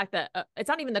even the fact that it's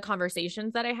not even the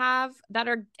conversations that I have that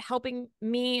are helping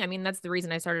me. I mean, that's the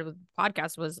reason I started with the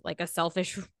podcast, was like a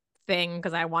selfish thing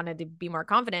because I wanted to be more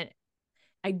confident.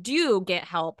 I do get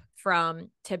help from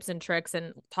tips and tricks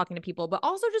and talking to people, but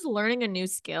also just learning a new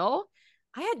skill.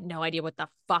 I had no idea what the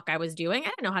fuck I was doing. I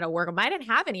didn't know how to work them. I didn't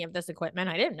have any of this equipment.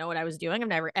 I didn't know what I was doing. I've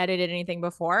never edited anything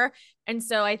before. And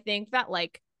so I think that,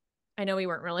 like, I know we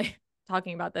weren't really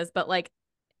talking about this, but like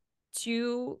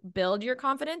to build your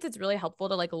confidence, it's really helpful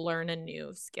to like learn a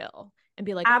new skill and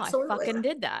be like, oh, I Absolutely. fucking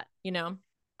did that, you know?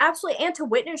 Absolutely. And to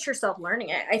witness yourself learning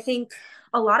it. I think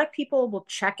a lot of people will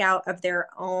check out of their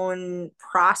own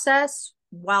process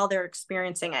while they're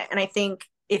experiencing it. And I think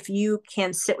if you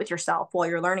can sit with yourself while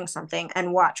you're learning something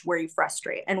and watch where you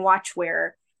frustrate and watch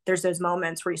where there's those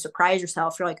moments where you surprise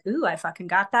yourself, you're like, ooh, I fucking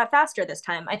got that faster this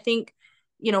time. I think,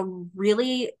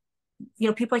 really,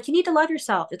 people like, you need to love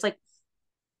yourself. It's like,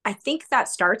 I think that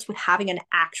starts with having an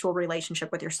actual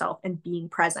relationship with yourself and being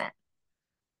present.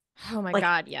 Oh my Like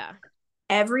God. Yeah.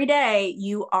 every day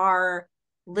you are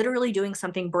literally doing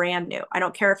something brand new. I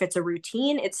don't care if it's a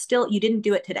routine, it's still, you didn't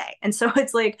do it today. And so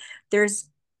it's like there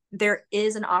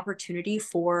is an opportunity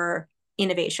for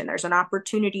innovation. There's an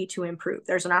opportunity to improve.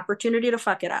 There's an opportunity to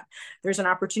fuck it up. There's an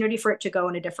opportunity for it to go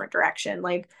in a different direction.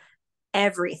 Like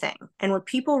everything. And when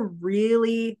people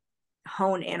really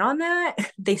hone in on that,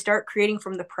 they start creating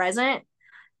from the present.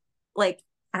 Like,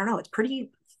 I don't know, it's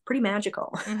pretty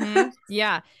magical. Mm-hmm.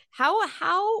 Yeah.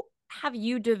 How have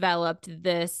you developed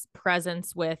this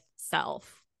presence with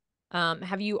self?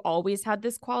 Have you always had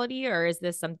this quality, or is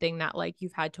this something that like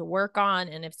you've had to work on?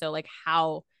 And if so, like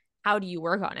how do you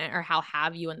work on it, or how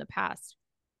have you in the past?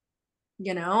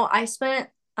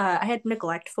 I had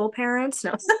neglectful parents.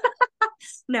 No,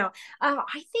 no. I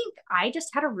think I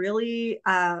just had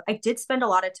I did spend a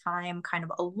lot of time kind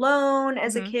of alone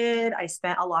as a Mm-hmm. kid. I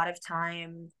spent a lot of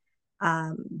time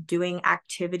doing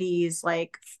activities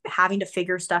like having to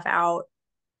figure stuff out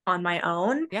on my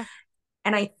own. Yeah.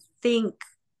 And I think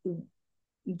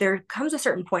there comes a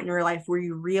certain point in your life where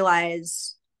you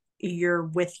realize you're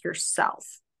with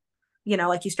yourself.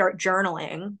 Like you start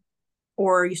journaling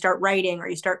or you start writing or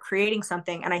you start creating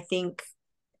something. And I think,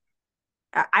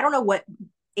 I don't know what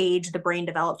age the brain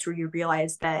develops where you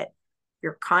realize that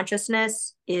your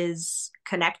consciousness is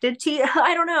connected to you.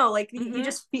 I don't know. Like you Mm-hmm.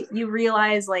 just you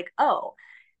realize like, oh,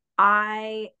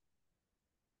 I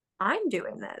I'm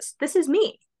doing this. This is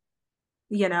me.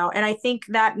 And I think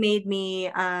that made me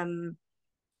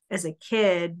as a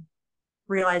kid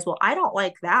realize, well, I don't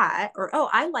like that, or oh,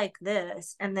 I like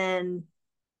this. And then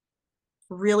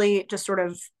really just sort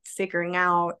of figuring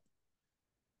out,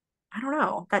 I don't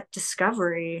know, that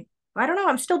discovery. I don't know.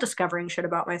 I'm still discovering shit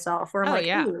about myself where I'm Oh like,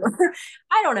 yeah. ooh,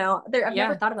 I don't know. I've never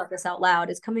Yeah. thought about this out loud.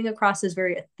 It's coming across as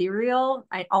very ethereal.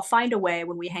 I'll find a way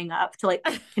when we hang up to like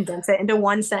condense it into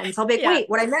one sentence. I'll be like, Yeah. wait,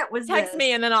 what I meant was Text me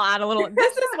this. and then I'll add a little,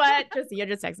 this is what, just, you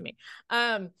just text me.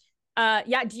 Um,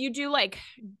 yeah. Do you do like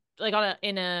on a,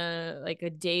 in a, like a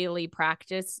daily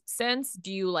practice sense?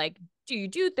 Do you like, do you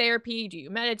do therapy? Do you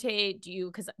meditate? Do you,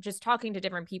 cause just talking to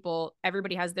different people,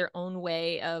 everybody has their own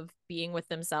way of being with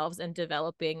themselves and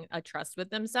developing a trust with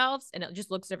themselves. And it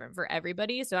just looks different for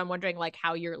everybody. So I'm wondering like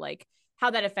how you're like, how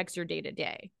that affects your day to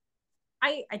day.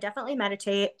 I definitely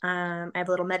meditate. I have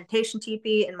a little meditation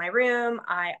teepee in my room.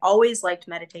 I always liked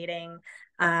meditating.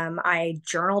 I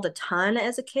journaled a ton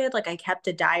as a kid. Like I kept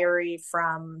a diary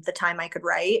from the time I could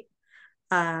write.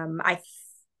 I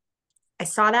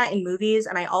saw that in movies,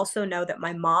 and I also know that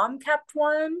my mom kept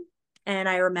one. And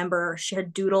I remember she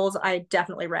had doodles. I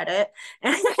definitely read it,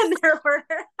 and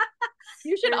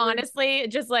You should there were honestly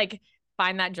just like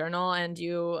find that journal and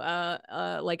do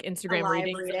like a Instagram live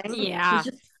readings. reading. You Yeah.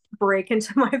 just break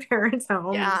into my parents' home.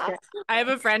 And just Yeah. get I have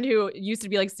a friend who used to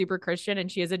be like super Christian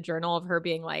and she has a journal of her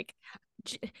being like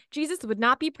Jesus would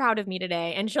not be proud of me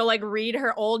today. And she'll like read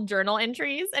her old journal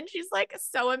entries and she's like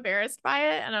so embarrassed by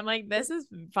it. And I'm like, this is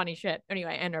funny shit.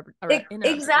 Anyway, interrupted you.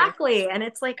 Exactly. And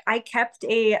it's like I kept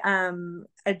a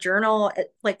journal,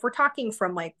 like we're talking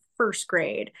from like first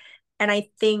grade. And I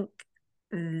think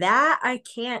that I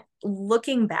can't,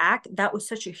 looking back, that was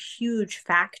such a huge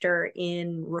factor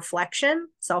in reflection,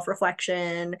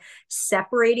 self-reflection,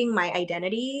 separating my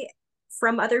identity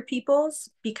from other people's,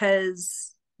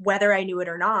 because whether I knew it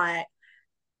or not,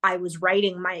 I was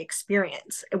writing my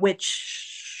experience,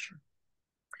 which,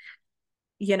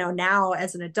 now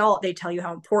as an adult, they tell you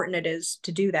how important it is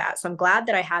to do that. So I'm glad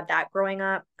that I had that growing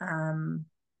up.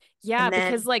 Yeah, And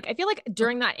because then, like I feel like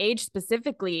during that age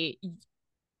specifically,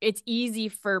 it's easy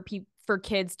for people for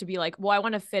kids to be like, well, I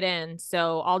want to fit in,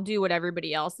 so I'll do what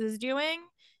everybody else is doing.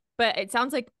 But it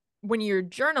sounds like when you're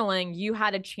journaling, you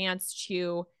had a chance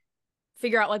to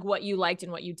figure out like what you liked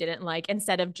and what you didn't like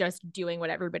instead of just doing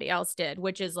what everybody else did,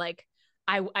 which is like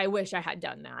I wish I had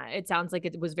done that. It sounds like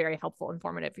it was very helpful,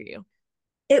 informative for you.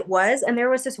 it was, and there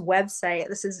was this website,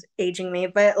 this is aging me,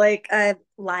 but like a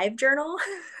live journal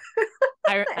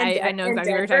and I know and exactly what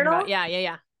dead you're talking about. journal. Yeah, yeah,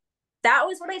 yeah. That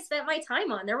was what I spent my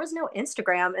time on. There was no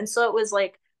Instagram. And so it was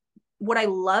like what I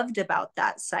loved about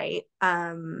that site.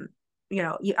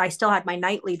 I still had my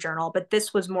nightly journal, but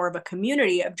this was more of a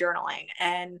community of journaling.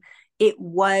 And it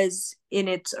was in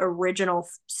its original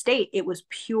state, it was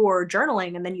pure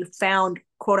journaling. And then you found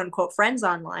quote unquote friends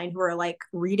online who are like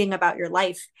reading about your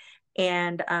life.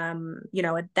 And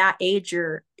at that age,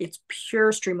 it's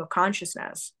pure stream of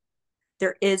consciousness.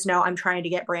 There is no, I'm trying to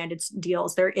get branded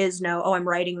deals. There is no, oh, I'm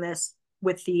writing this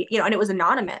with and it was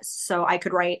anonymous. So I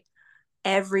could write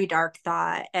every dark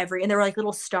thought, and there were like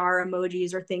little star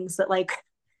emojis or things that like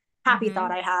happy thought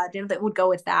Mm-hmm. I had, that would go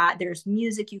with that. There's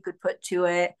music you could put to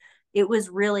it. It was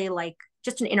really like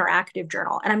just an interactive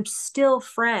journal. And I'm still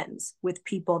friends with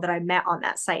people that I met on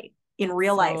that site in That's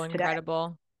real so life today.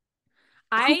 incredible.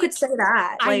 Who I could say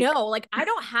that? I Like, know, like I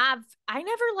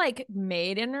never like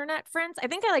made internet friends. I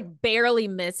think I like barely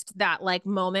missed that like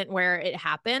moment where it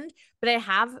happened, but I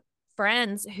have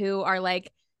friends who are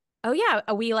like, oh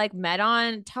yeah, we like met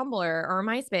on Tumblr or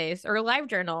MySpace or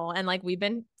LiveJournal and like we've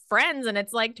been friends and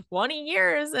it's like 20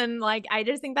 years and like I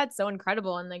just think that's so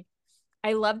incredible and like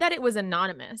I love that it was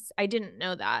anonymous. I didn't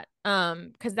know that.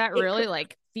 Because that it really could,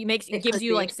 like makes it gives could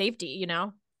you be. like safety, you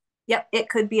know? Yep, it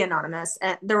could be anonymous.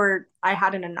 And I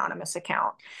had an anonymous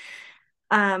account.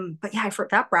 But yeah,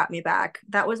 that brought me back.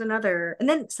 That was another. And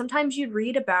then sometimes you'd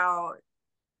read about,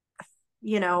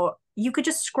 you could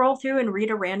just scroll through and read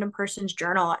a random person's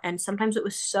journal. And sometimes it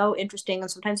was so interesting and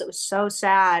sometimes it was so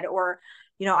sad. Or,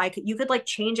 you could like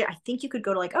change it. I think you could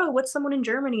go to like, oh, what's someone in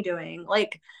Germany doing?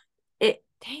 Like it,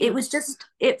 it Damn. was just,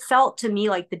 it felt to me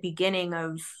like the beginning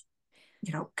of,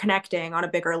 connecting on a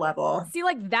bigger level. See,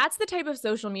 like that's the type of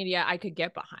social media I could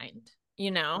get behind,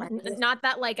 you know? Right? Not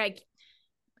that like I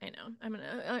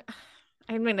know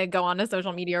I'm gonna go on a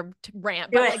social media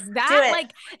rant, Do but it. Do it.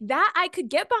 like that I could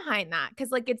get behind that because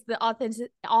like it's the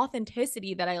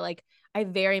authenticity that I like. I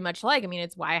very much like. I mean,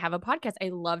 it's why I have a podcast. I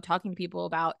love talking to people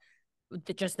about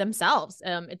just themselves.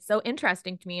 It's so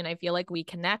interesting to me, and I feel like we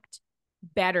connect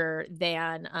better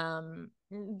than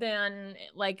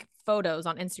like photos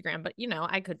on Instagram. But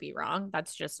I could be wrong.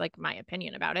 That's just like my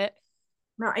opinion about it.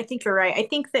 No, I think you're right. I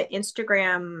think that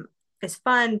Instagram is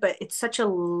fun, but it's such a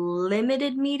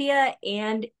limited media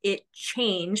and it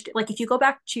changed. Like if you go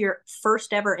back to your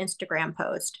first ever Instagram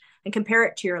post, and compare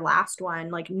it to your last one,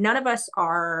 like none of us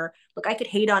are, look, I could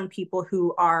hate on people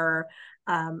who are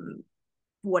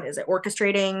what is it,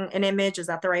 orchestrating an image, is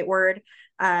that the right word?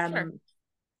 Sure.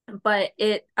 But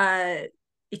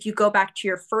if you go back to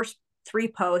your first three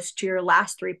posts to your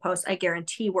last three posts, I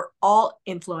guarantee we're all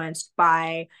influenced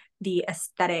by the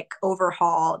aesthetic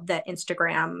overhaul that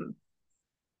Instagram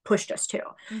pushed us to.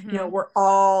 You know, Mm-hmm. we're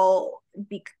all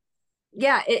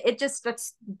yeah, it just,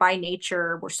 that's by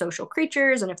nature, we're social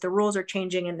creatures, and if the rules are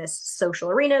changing in this social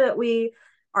arena that we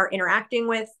are interacting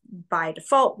with, by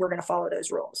default we're going to follow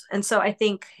those rules. And so I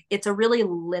think it's a really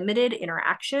limited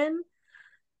interaction,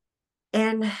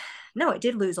 and no, it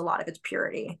did lose a lot of its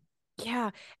purity.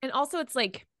 Yeah. And also it's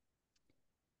like,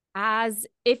 as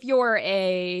if you're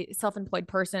a self-employed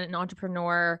person, an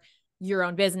entrepreneur, your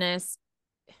own business,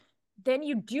 then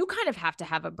you do kind of have to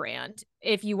have a brand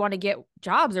if you want to get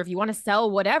jobs or if you want to sell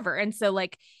whatever. And so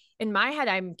like in my head,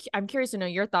 I'm curious to know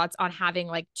your thoughts on having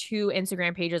like two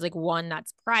Instagram pages, like one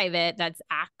that's private, that's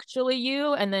actually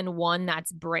you, and then one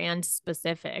that's brand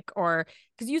specific, or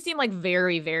because you seem like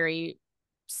very, very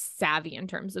savvy in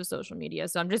terms of social media.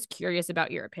 So I'm just curious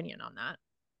about your opinion on that.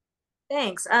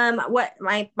 Thanks. What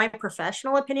my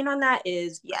professional opinion on that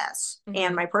is yes, and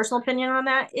Mm-hmm. my personal opinion on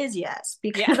that is yes,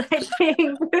 Yeah. because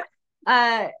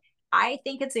uh, I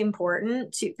think it's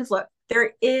important to, because look,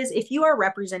 there is, if you are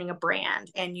representing a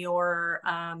brand and you're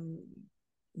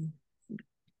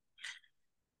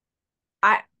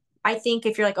I I think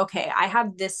if you're like, okay, I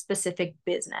have this specific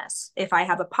business. If I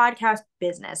have a podcast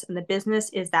business and the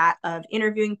business is that of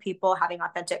interviewing people, having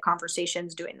authentic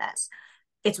conversations, doing this,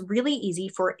 it's really easy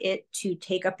for it to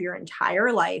take up your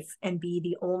entire life and be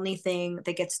the only thing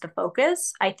that gets the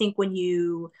focus. I think when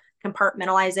you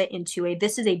compartmentalize it into a,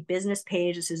 this is a business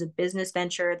page, this is a business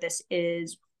venture, this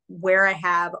is where I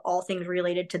have all things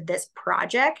related to this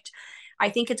project, I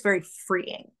think it's very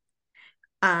freeing.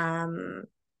 Um,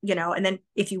 you know, and then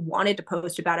if you wanted to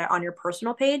post about it on your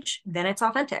personal page, then it's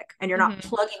authentic and you're not Mm-hmm.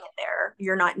 plugging it there.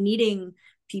 You're not needing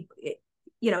people,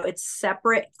 you know, it's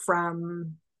separate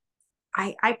from,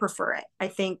 I prefer it. I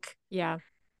think, Yeah.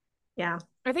 yeah.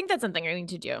 I think that's something I need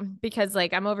to do because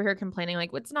like I'm over here complaining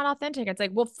like what's not authentic. It's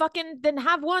like, well, fucking then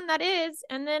have one that is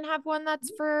and then have one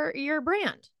that's for your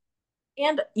brand.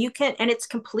 And you can, and it's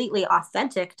completely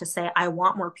authentic to say, I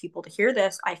want more people to hear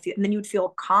this. I feel, and then you'd feel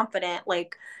confident,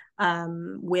 like,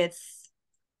 with,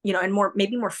 you know, and more,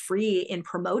 maybe more free in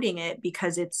promoting it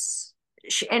because it's,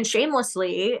 and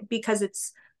shamelessly, because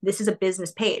it's, this is a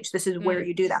business page. This is where Mm,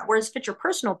 you do that. Whereas if it's your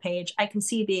personal page, I can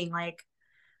see being like,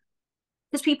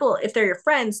 because people, if they're your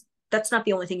friends, that's not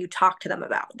the only thing you talk to them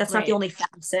about. That's not the right. only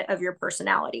facet of your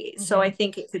personality. So I Mm-hmm.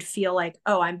 think it could feel like,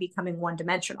 oh, I'm becoming one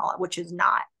dimensional, which is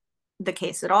not the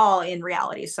case at all in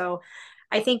reality. So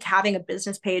I think having a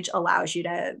business page allows you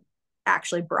to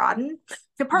actually broaden.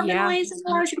 Yeah. Compartmentalizing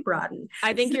allows you to broaden.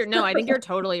 I think you're no, I think you're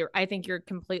totally I think you're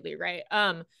completely right.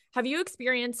 Have you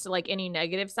experienced like any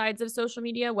negative sides of social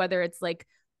media, whether it's like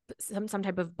some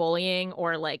type of bullying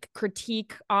or like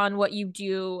critique on what you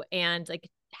do, and like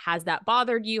has that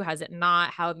bothered you? Has it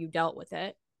not? How have you dealt with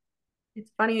it?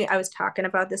 It's funny. I was talking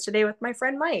about this today with my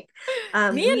friend Mike.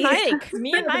 Me and We, Mike,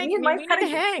 me and Mike, me and Mike we need had to a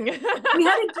hang. we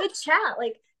had a good chat.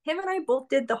 Like him and I both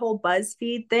did the whole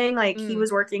BuzzFeed thing. Like he Mm,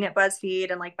 was working at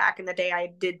BuzzFeed, and like back in the day, I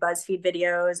did BuzzFeed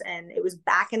videos, and it was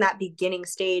back in that beginning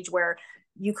stage where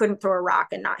you couldn't throw a rock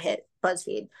and not hit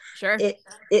BuzzFeed. sure. It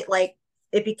it like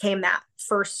it became that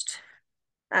first,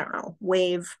 I don't know,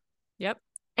 wave. Yep.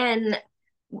 And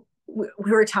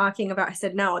we were talking about, I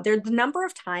said, no, there's the number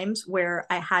of times where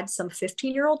I had some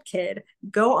 15-year-old kid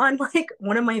go on like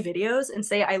one of my videos and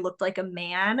say I looked like a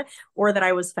man or that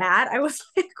I was fat. I was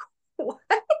like, what?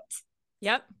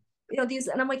 Yep. You know, these,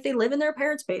 and I'm like, they live in their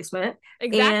parents' basement, and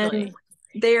Exactly.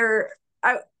 they're,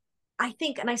 I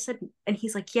think, and I said, and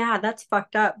he's like, yeah, that's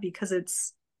fucked up because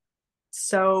it's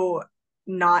so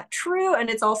not true. And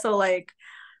it's also like,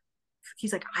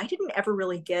 he's like, I didn't ever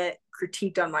really get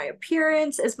critiqued on my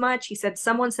appearance as much. He said,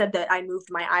 someone said that I moved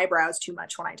my eyebrows too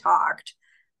much when I talked.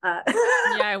 Uh,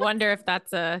 Yeah, I wonder if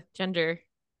that's a gender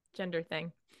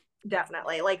thing.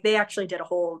 definitely. Like they actually did a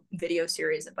whole video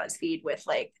series at BuzzFeed with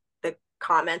like the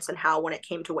comments and how when it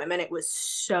came to women, it was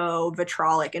so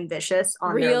vitrolic and vicious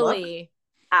on their look. Really?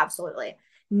 Absolutely.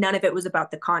 None of it was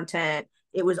about the content.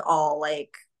 It was all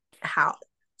like how,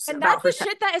 And about that's her. the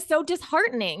shit that is so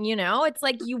disheartening, you know? It's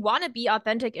like you want to be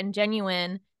authentic and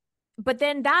genuine, but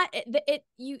then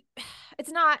you it's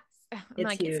not I'm It's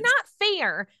like it's huge. not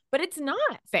fair, but it's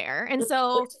not fair. And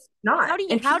so It's not.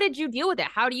 And how did you deal with it?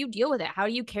 How do you deal with it? How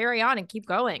do you carry on and keep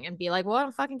going and be like, "Well, I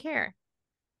don't fucking care."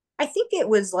 I think it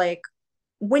was like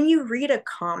when you read a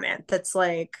comment that's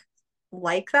like,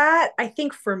 like that. I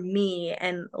think for me,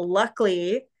 and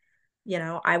luckily,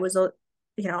 I was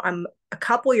I'm a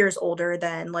couple years older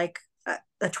than like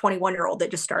a 21-year-old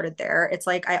that just started there. It's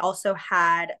like I also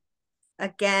had,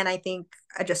 again, I think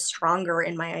just stronger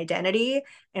in my identity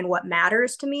and what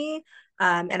matters to me.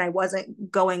 And I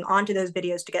wasn't going onto those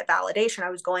videos to get validation.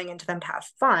 I was going into them to have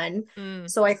fun. Mm.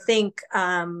 So I think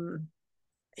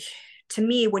to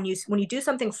me, when you do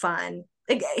something fun,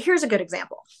 like, here's a good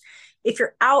example. If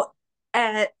you're out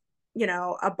at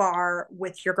a bar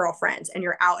with your girlfriends and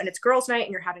you're out and it's girls' night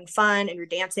and you're having fun and you're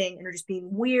dancing and you're just being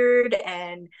weird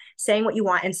and saying what you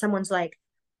want, and someone's like,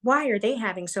 why are they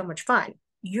having so much fun?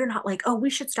 You're not like, oh, we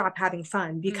should stop having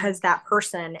fun because that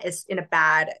person is in a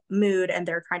bad mood and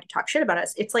they're trying to talk shit about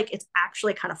us. It's like, it's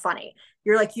actually kind of funny.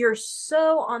 You're like, you're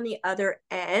so on the other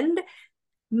end,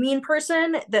 mean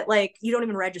person, that like you don't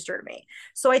even register to me.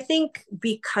 So I think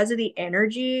because of the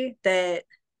energy that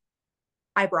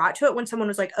I brought to it, when someone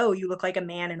was like, oh, you look like a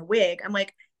man in a wig, I'm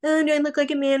like, oh, do I look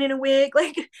like a man in a wig?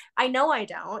 Like, I know I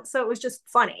don't. So it was just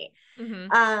funny.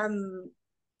 Mm-hmm.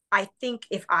 I think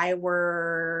if I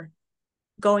were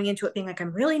going into it being like,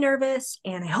 I'm really nervous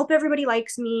and I hope everybody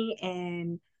likes me,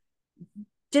 and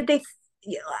did they,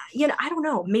 I don't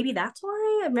know, maybe that's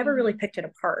why I've never really Mm-hmm. picked it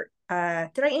apart.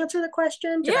 Did I answer the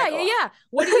question? Did I Yeah, go yeah, off? yeah.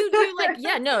 What do you do? Like,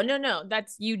 yeah, no, no, no.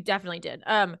 That's you definitely did.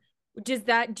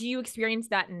 Do you experience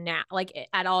that now, like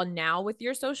at all now with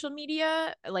your social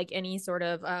media? Like any sort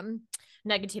of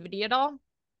negativity at all?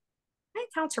 My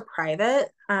accounts are private.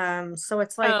 So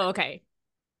it's like Oh, okay.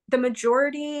 the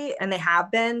majority, and they have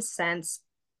been since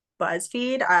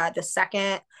BuzzFeed. The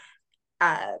second,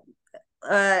 uh,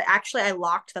 actually, I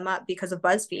locked them up because of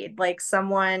BuzzFeed. Like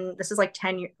someone, this is like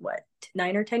 10 years, what,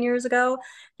 9 or 10 years ago?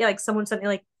 Yeah, like someone sent me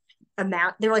like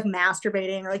they were like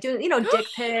masturbating or like doing, dick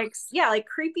pics. Yeah, like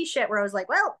creepy shit where I was like,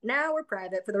 well, now we're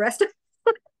private for the rest of.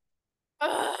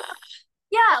 Ugh.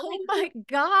 Yeah, Oh my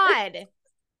God.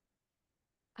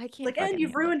 I can't and fucking you've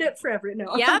handle ruined it. it forever.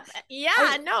 No, Yep. I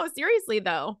Yeah, no, seriously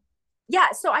though.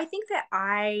 yeah. So I think that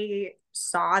I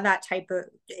saw that type of,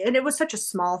 and it was such a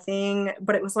small thing,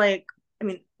 but it was like, I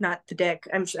mean, not the dick.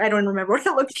 I don't remember what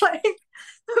it looked like,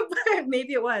 but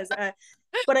maybe it was.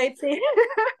 But I think,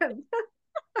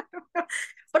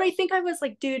 but I think I was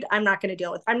like, dude, I'm not going to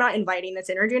deal with. I'm not inviting this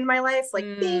energy in my life. Like,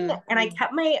 bing, Mm, and I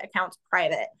kept my accounts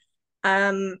private.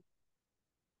 Um,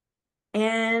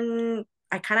 and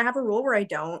I kind of have a rule where I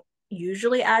don't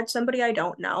usually add somebody I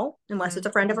don't know unless it's mm.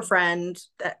 a friend of a friend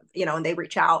that, and they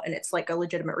reach out and it's like a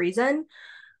legitimate reason.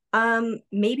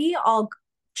 Maybe I'll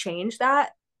change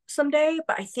that someday,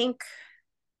 but I feel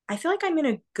like I'm in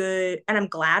a good, and I'm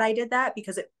glad I did that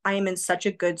because I am in such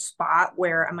a good spot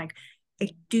where I'm like, I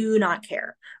do not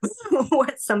care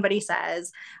what somebody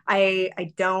says. I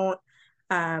don't,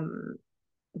 um,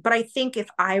 but I think if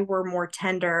I were more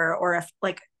tender, or if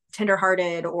like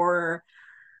tenderhearted, or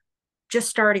just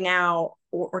starting out,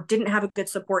 or didn't have a good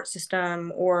support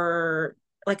system, or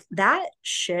like that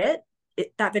shit,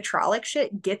 that vitrolic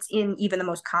shit gets in even the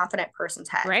most confident person's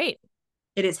head. Right.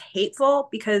 It is hateful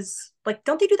because, like,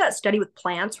 don't they do that study with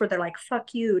plants where they're like,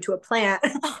 fuck you to a plant?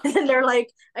 And then they're like,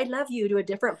 I love you to a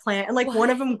different plant. And like one What?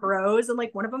 of them grows and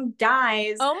like one of them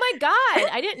dies. Oh my God.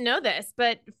 I didn't know this,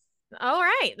 but all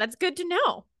right. That's good to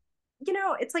know.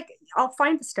 It's like, I'll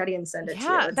find the study and send it to you.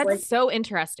 Yeah, It's like, that's so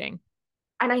interesting.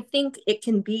 and I think it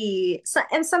can be,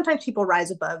 and sometimes people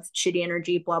rise above shitty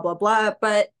energy, blah, blah, blah.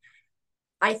 But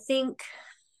I think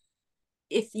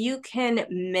if you can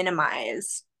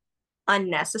minimize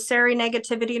unnecessary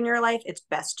negativity in your life, it's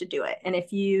best to do it. And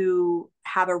if you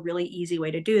have a really easy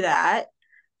way to do that,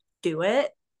 do it.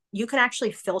 You can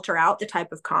actually filter out the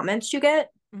type of comments you get,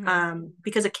 Hmm.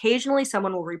 because occasionally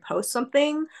someone will repost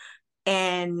something,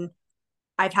 and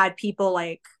I've had people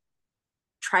like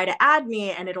try to add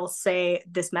me and it'll say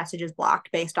this message is blocked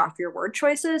based off your word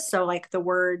choices. So like the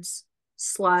words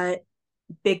slut,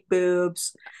 big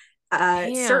boobs,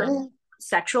 Damn. certain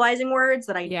sexualizing words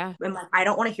that I Yeah, am like, I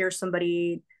don't want to hear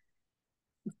somebody,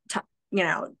 t- you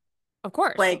know, of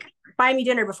course. like buy me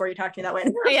dinner before you talk to me that way.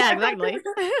 Yeah, exactly.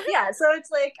 Yeah. So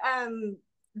it's like,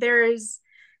 there's,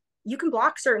 you can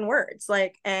block certain words,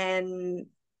 like, and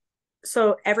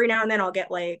so every now and then I'll get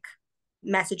like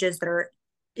messages that are,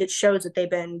 it shows that they've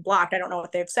been blocked. I don't know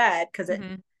what they've said because it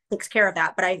Hmm. takes care of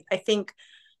that. But I think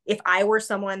if I were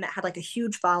someone that had like a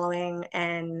huge following,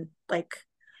 and like,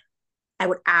 I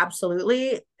would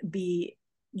absolutely be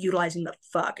utilizing the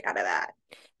fuck out of that.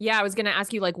 Yeah, I was gonna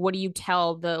ask you, like, what do you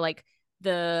tell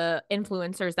the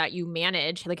influencers that you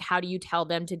manage? Like, how do you tell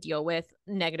them to deal with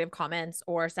negative comments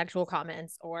or sexual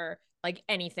comments or like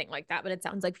anything like that? But it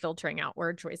sounds like filtering out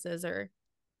word choices or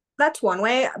That's one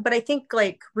way, but I think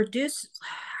like reduce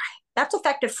that's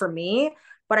effective for me.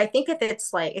 But I think if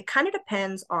it's like it kind of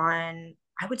depends on,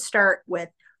 I would start with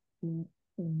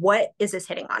what is this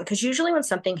hitting on? Because usually when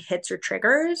something hits or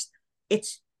triggers,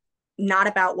 it's not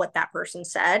about what that person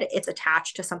said, it's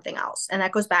attached to something else. And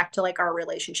that goes back to like our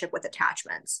relationship with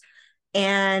attachments.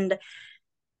 And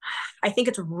I think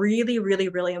it's really, really,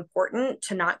 really important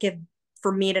to not give,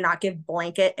 for me to not give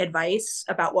blanket advice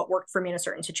about what worked for me in a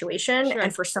certain situation, and Sure.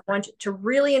 for someone to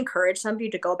really encourage somebody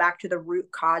to go back to the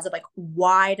root cause of like,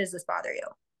 why does this bother you?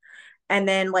 And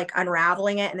then like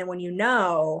unraveling it. And then when you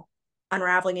know,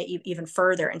 unraveling it even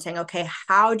further and saying, okay,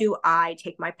 how do I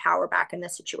take my power back in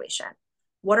this situation?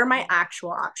 What are my Yeah.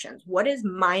 actual options? What is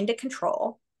mine to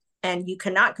control? And you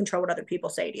cannot control what other people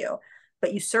say to you,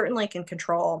 but you certainly can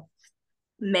control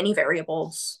many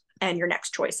variables and your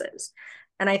next choices.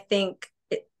 And I think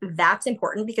that's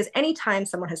important, because anytime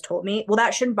someone has told me, well,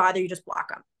 that shouldn't bother you, just block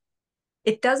them.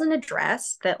 It doesn't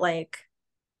address that, like,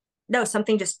 no,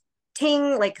 something just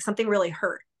ting, like something really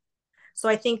hurt. So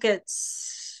I think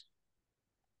it's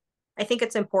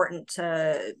important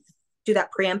to do that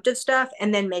preemptive stuff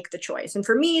and then make the choice. And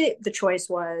for me, the choice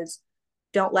was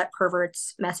don't let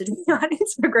perverts message me on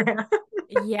Instagram.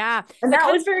 Yeah. And That that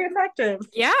kind was very effective.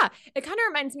 Yeah, it kind of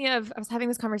reminds me of I was having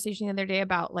this conversation the other day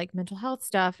about like mental health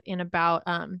stuff and about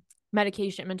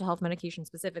medication, mental health medication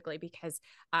specifically, because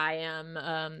I'm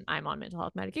on mental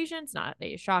health medication. It's not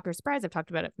a shock or surprise. I've talked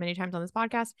about it many times on this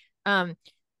podcast. Um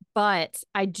but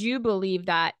I do believe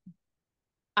that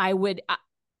I would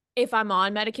if I'm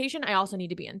on medication, I also need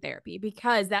to be in therapy,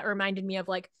 because that reminded me of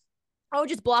like, oh,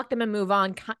 just block them and move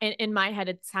on. In my head,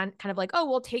 it's kind of like, oh,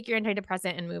 we'll take your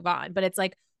antidepressant and move on. But it's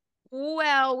like,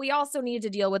 well, we also need to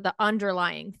deal with the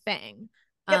underlying thing.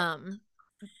 Yep, Um,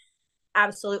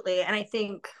 absolutely. And I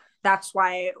think that's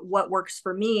why what works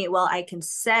for me, well, I can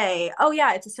say, oh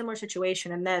yeah, it's a similar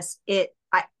situation in this.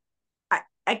 I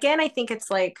again, I think it's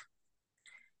like,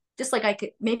 just like I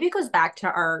could, maybe it goes back to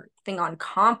our thing on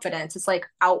confidence. It's like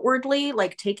outwardly,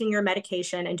 like taking your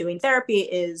medication and doing therapy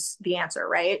is the answer,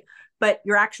 right? But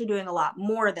you're actually doing a lot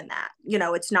more than that. You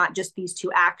know, it's not just these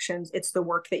two actions, it's the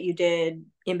work that you did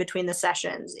in between the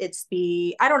sessions. It's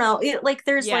the, I don't know, like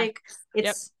there's yeah. like,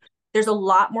 Yep. there's a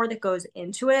lot more that goes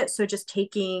into it. So just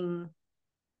taking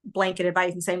blanket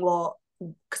advice and saying, well,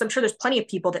 because I'm sure there's plenty of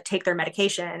people that take their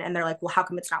medication and they're like, well, how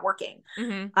come it's not working?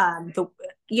 Mm-hmm. The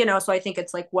so I think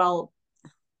it's like, well,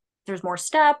 there's more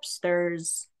steps,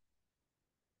 there's,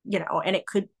 and it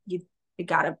could, you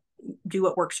gotta do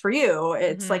what works for you.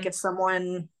 It's like Mm-hmm. if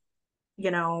someone, you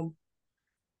know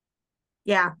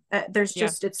yeah, there's Yeah.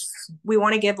 just, we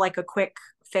want to give like a quick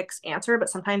fix answer, but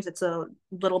sometimes it's a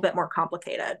little bit more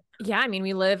complicated. Yeah. I mean,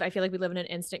 I feel like we live in an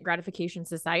instant gratification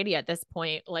society at this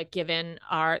point, like given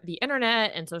the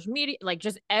internet and social media, like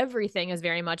just everything is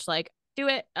very much like, do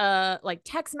it, like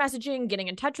text messaging, getting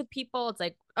in touch with people. It's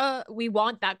like, we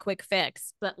want that quick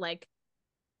fix, but like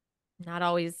not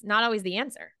always the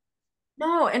answer.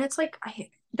 No, and it's like,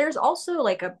 there's also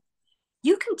like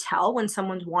you can tell when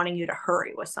someone's wanting you to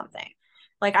hurry with something.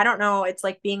 Like, I don't know, it's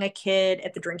like being a kid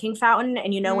at the drinking fountain,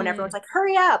 and when everyone's Mm, like,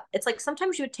 hurry up, it's like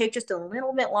sometimes you would take just a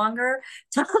little bit longer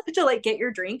to like get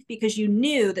your drink because you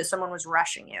knew that someone was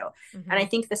rushing you. And I mm-hmm.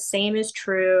 think the same is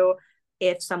true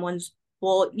if someone's,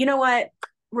 well, you know what,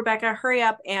 Rebecca, hurry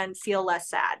up and feel less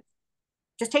sad.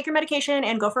 Just take your medication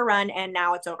and go for a run, and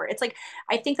now it's over. It's like,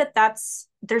 I think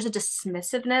there's a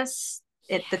dismissiveness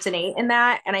that's innate in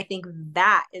that, and I think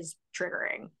that is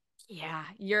triggering. Yeah,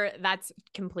 that's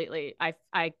completely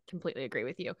I completely agree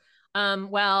with you.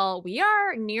 Well, we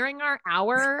are nearing our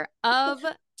hour of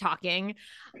talking.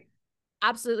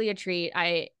 Absolutely a treat.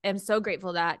 I am so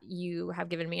grateful that you have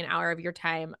given me an hour of your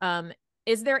time.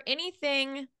 Is there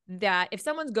anything that if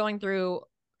someone's going through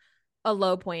a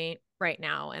low point right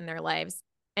now in their lives,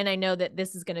 and I know that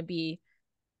this is going to be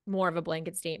more of a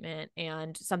blanket statement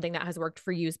and something that has worked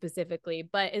for you specifically,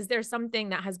 but is there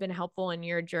something that has been helpful in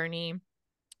your journey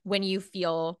when you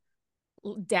feel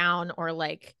down or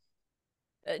like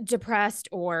depressed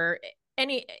or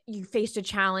you faced a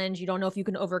challenge, you don't know if you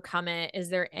can overcome it? Is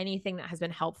there anything that has been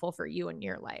helpful for you in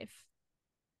your life?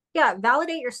 Yeah,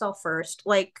 validate yourself first.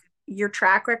 Like, your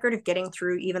track record of getting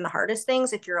through even the hardest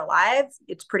things, if you're alive,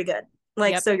 it's pretty good.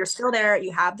 Like, Yep. so you're still there,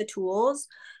 you have the tools.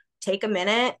 Take a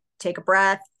minute, take a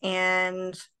breath,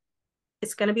 and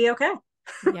it's going to be okay.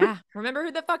 Yeah. Remember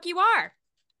who the fuck you are.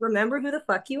 Remember who the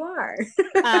fuck you are.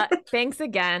 Thanks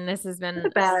again. This has You're the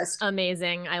been best.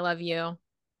 amazing. I love you.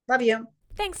 Love you.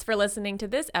 Thanks for listening to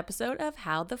this episode of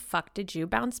How the Fuck Did You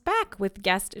Bounce Back with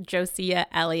guest Josiah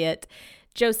Elliott.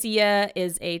 Josiah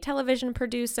is a television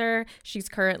producer. She's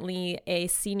currently a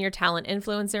senior talent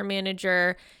influencer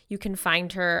manager. You can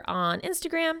find her on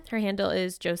Instagram. Her handle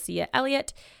is Josiah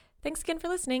Elliott. Thanks again for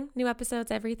listening. New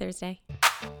episodes every Thursday.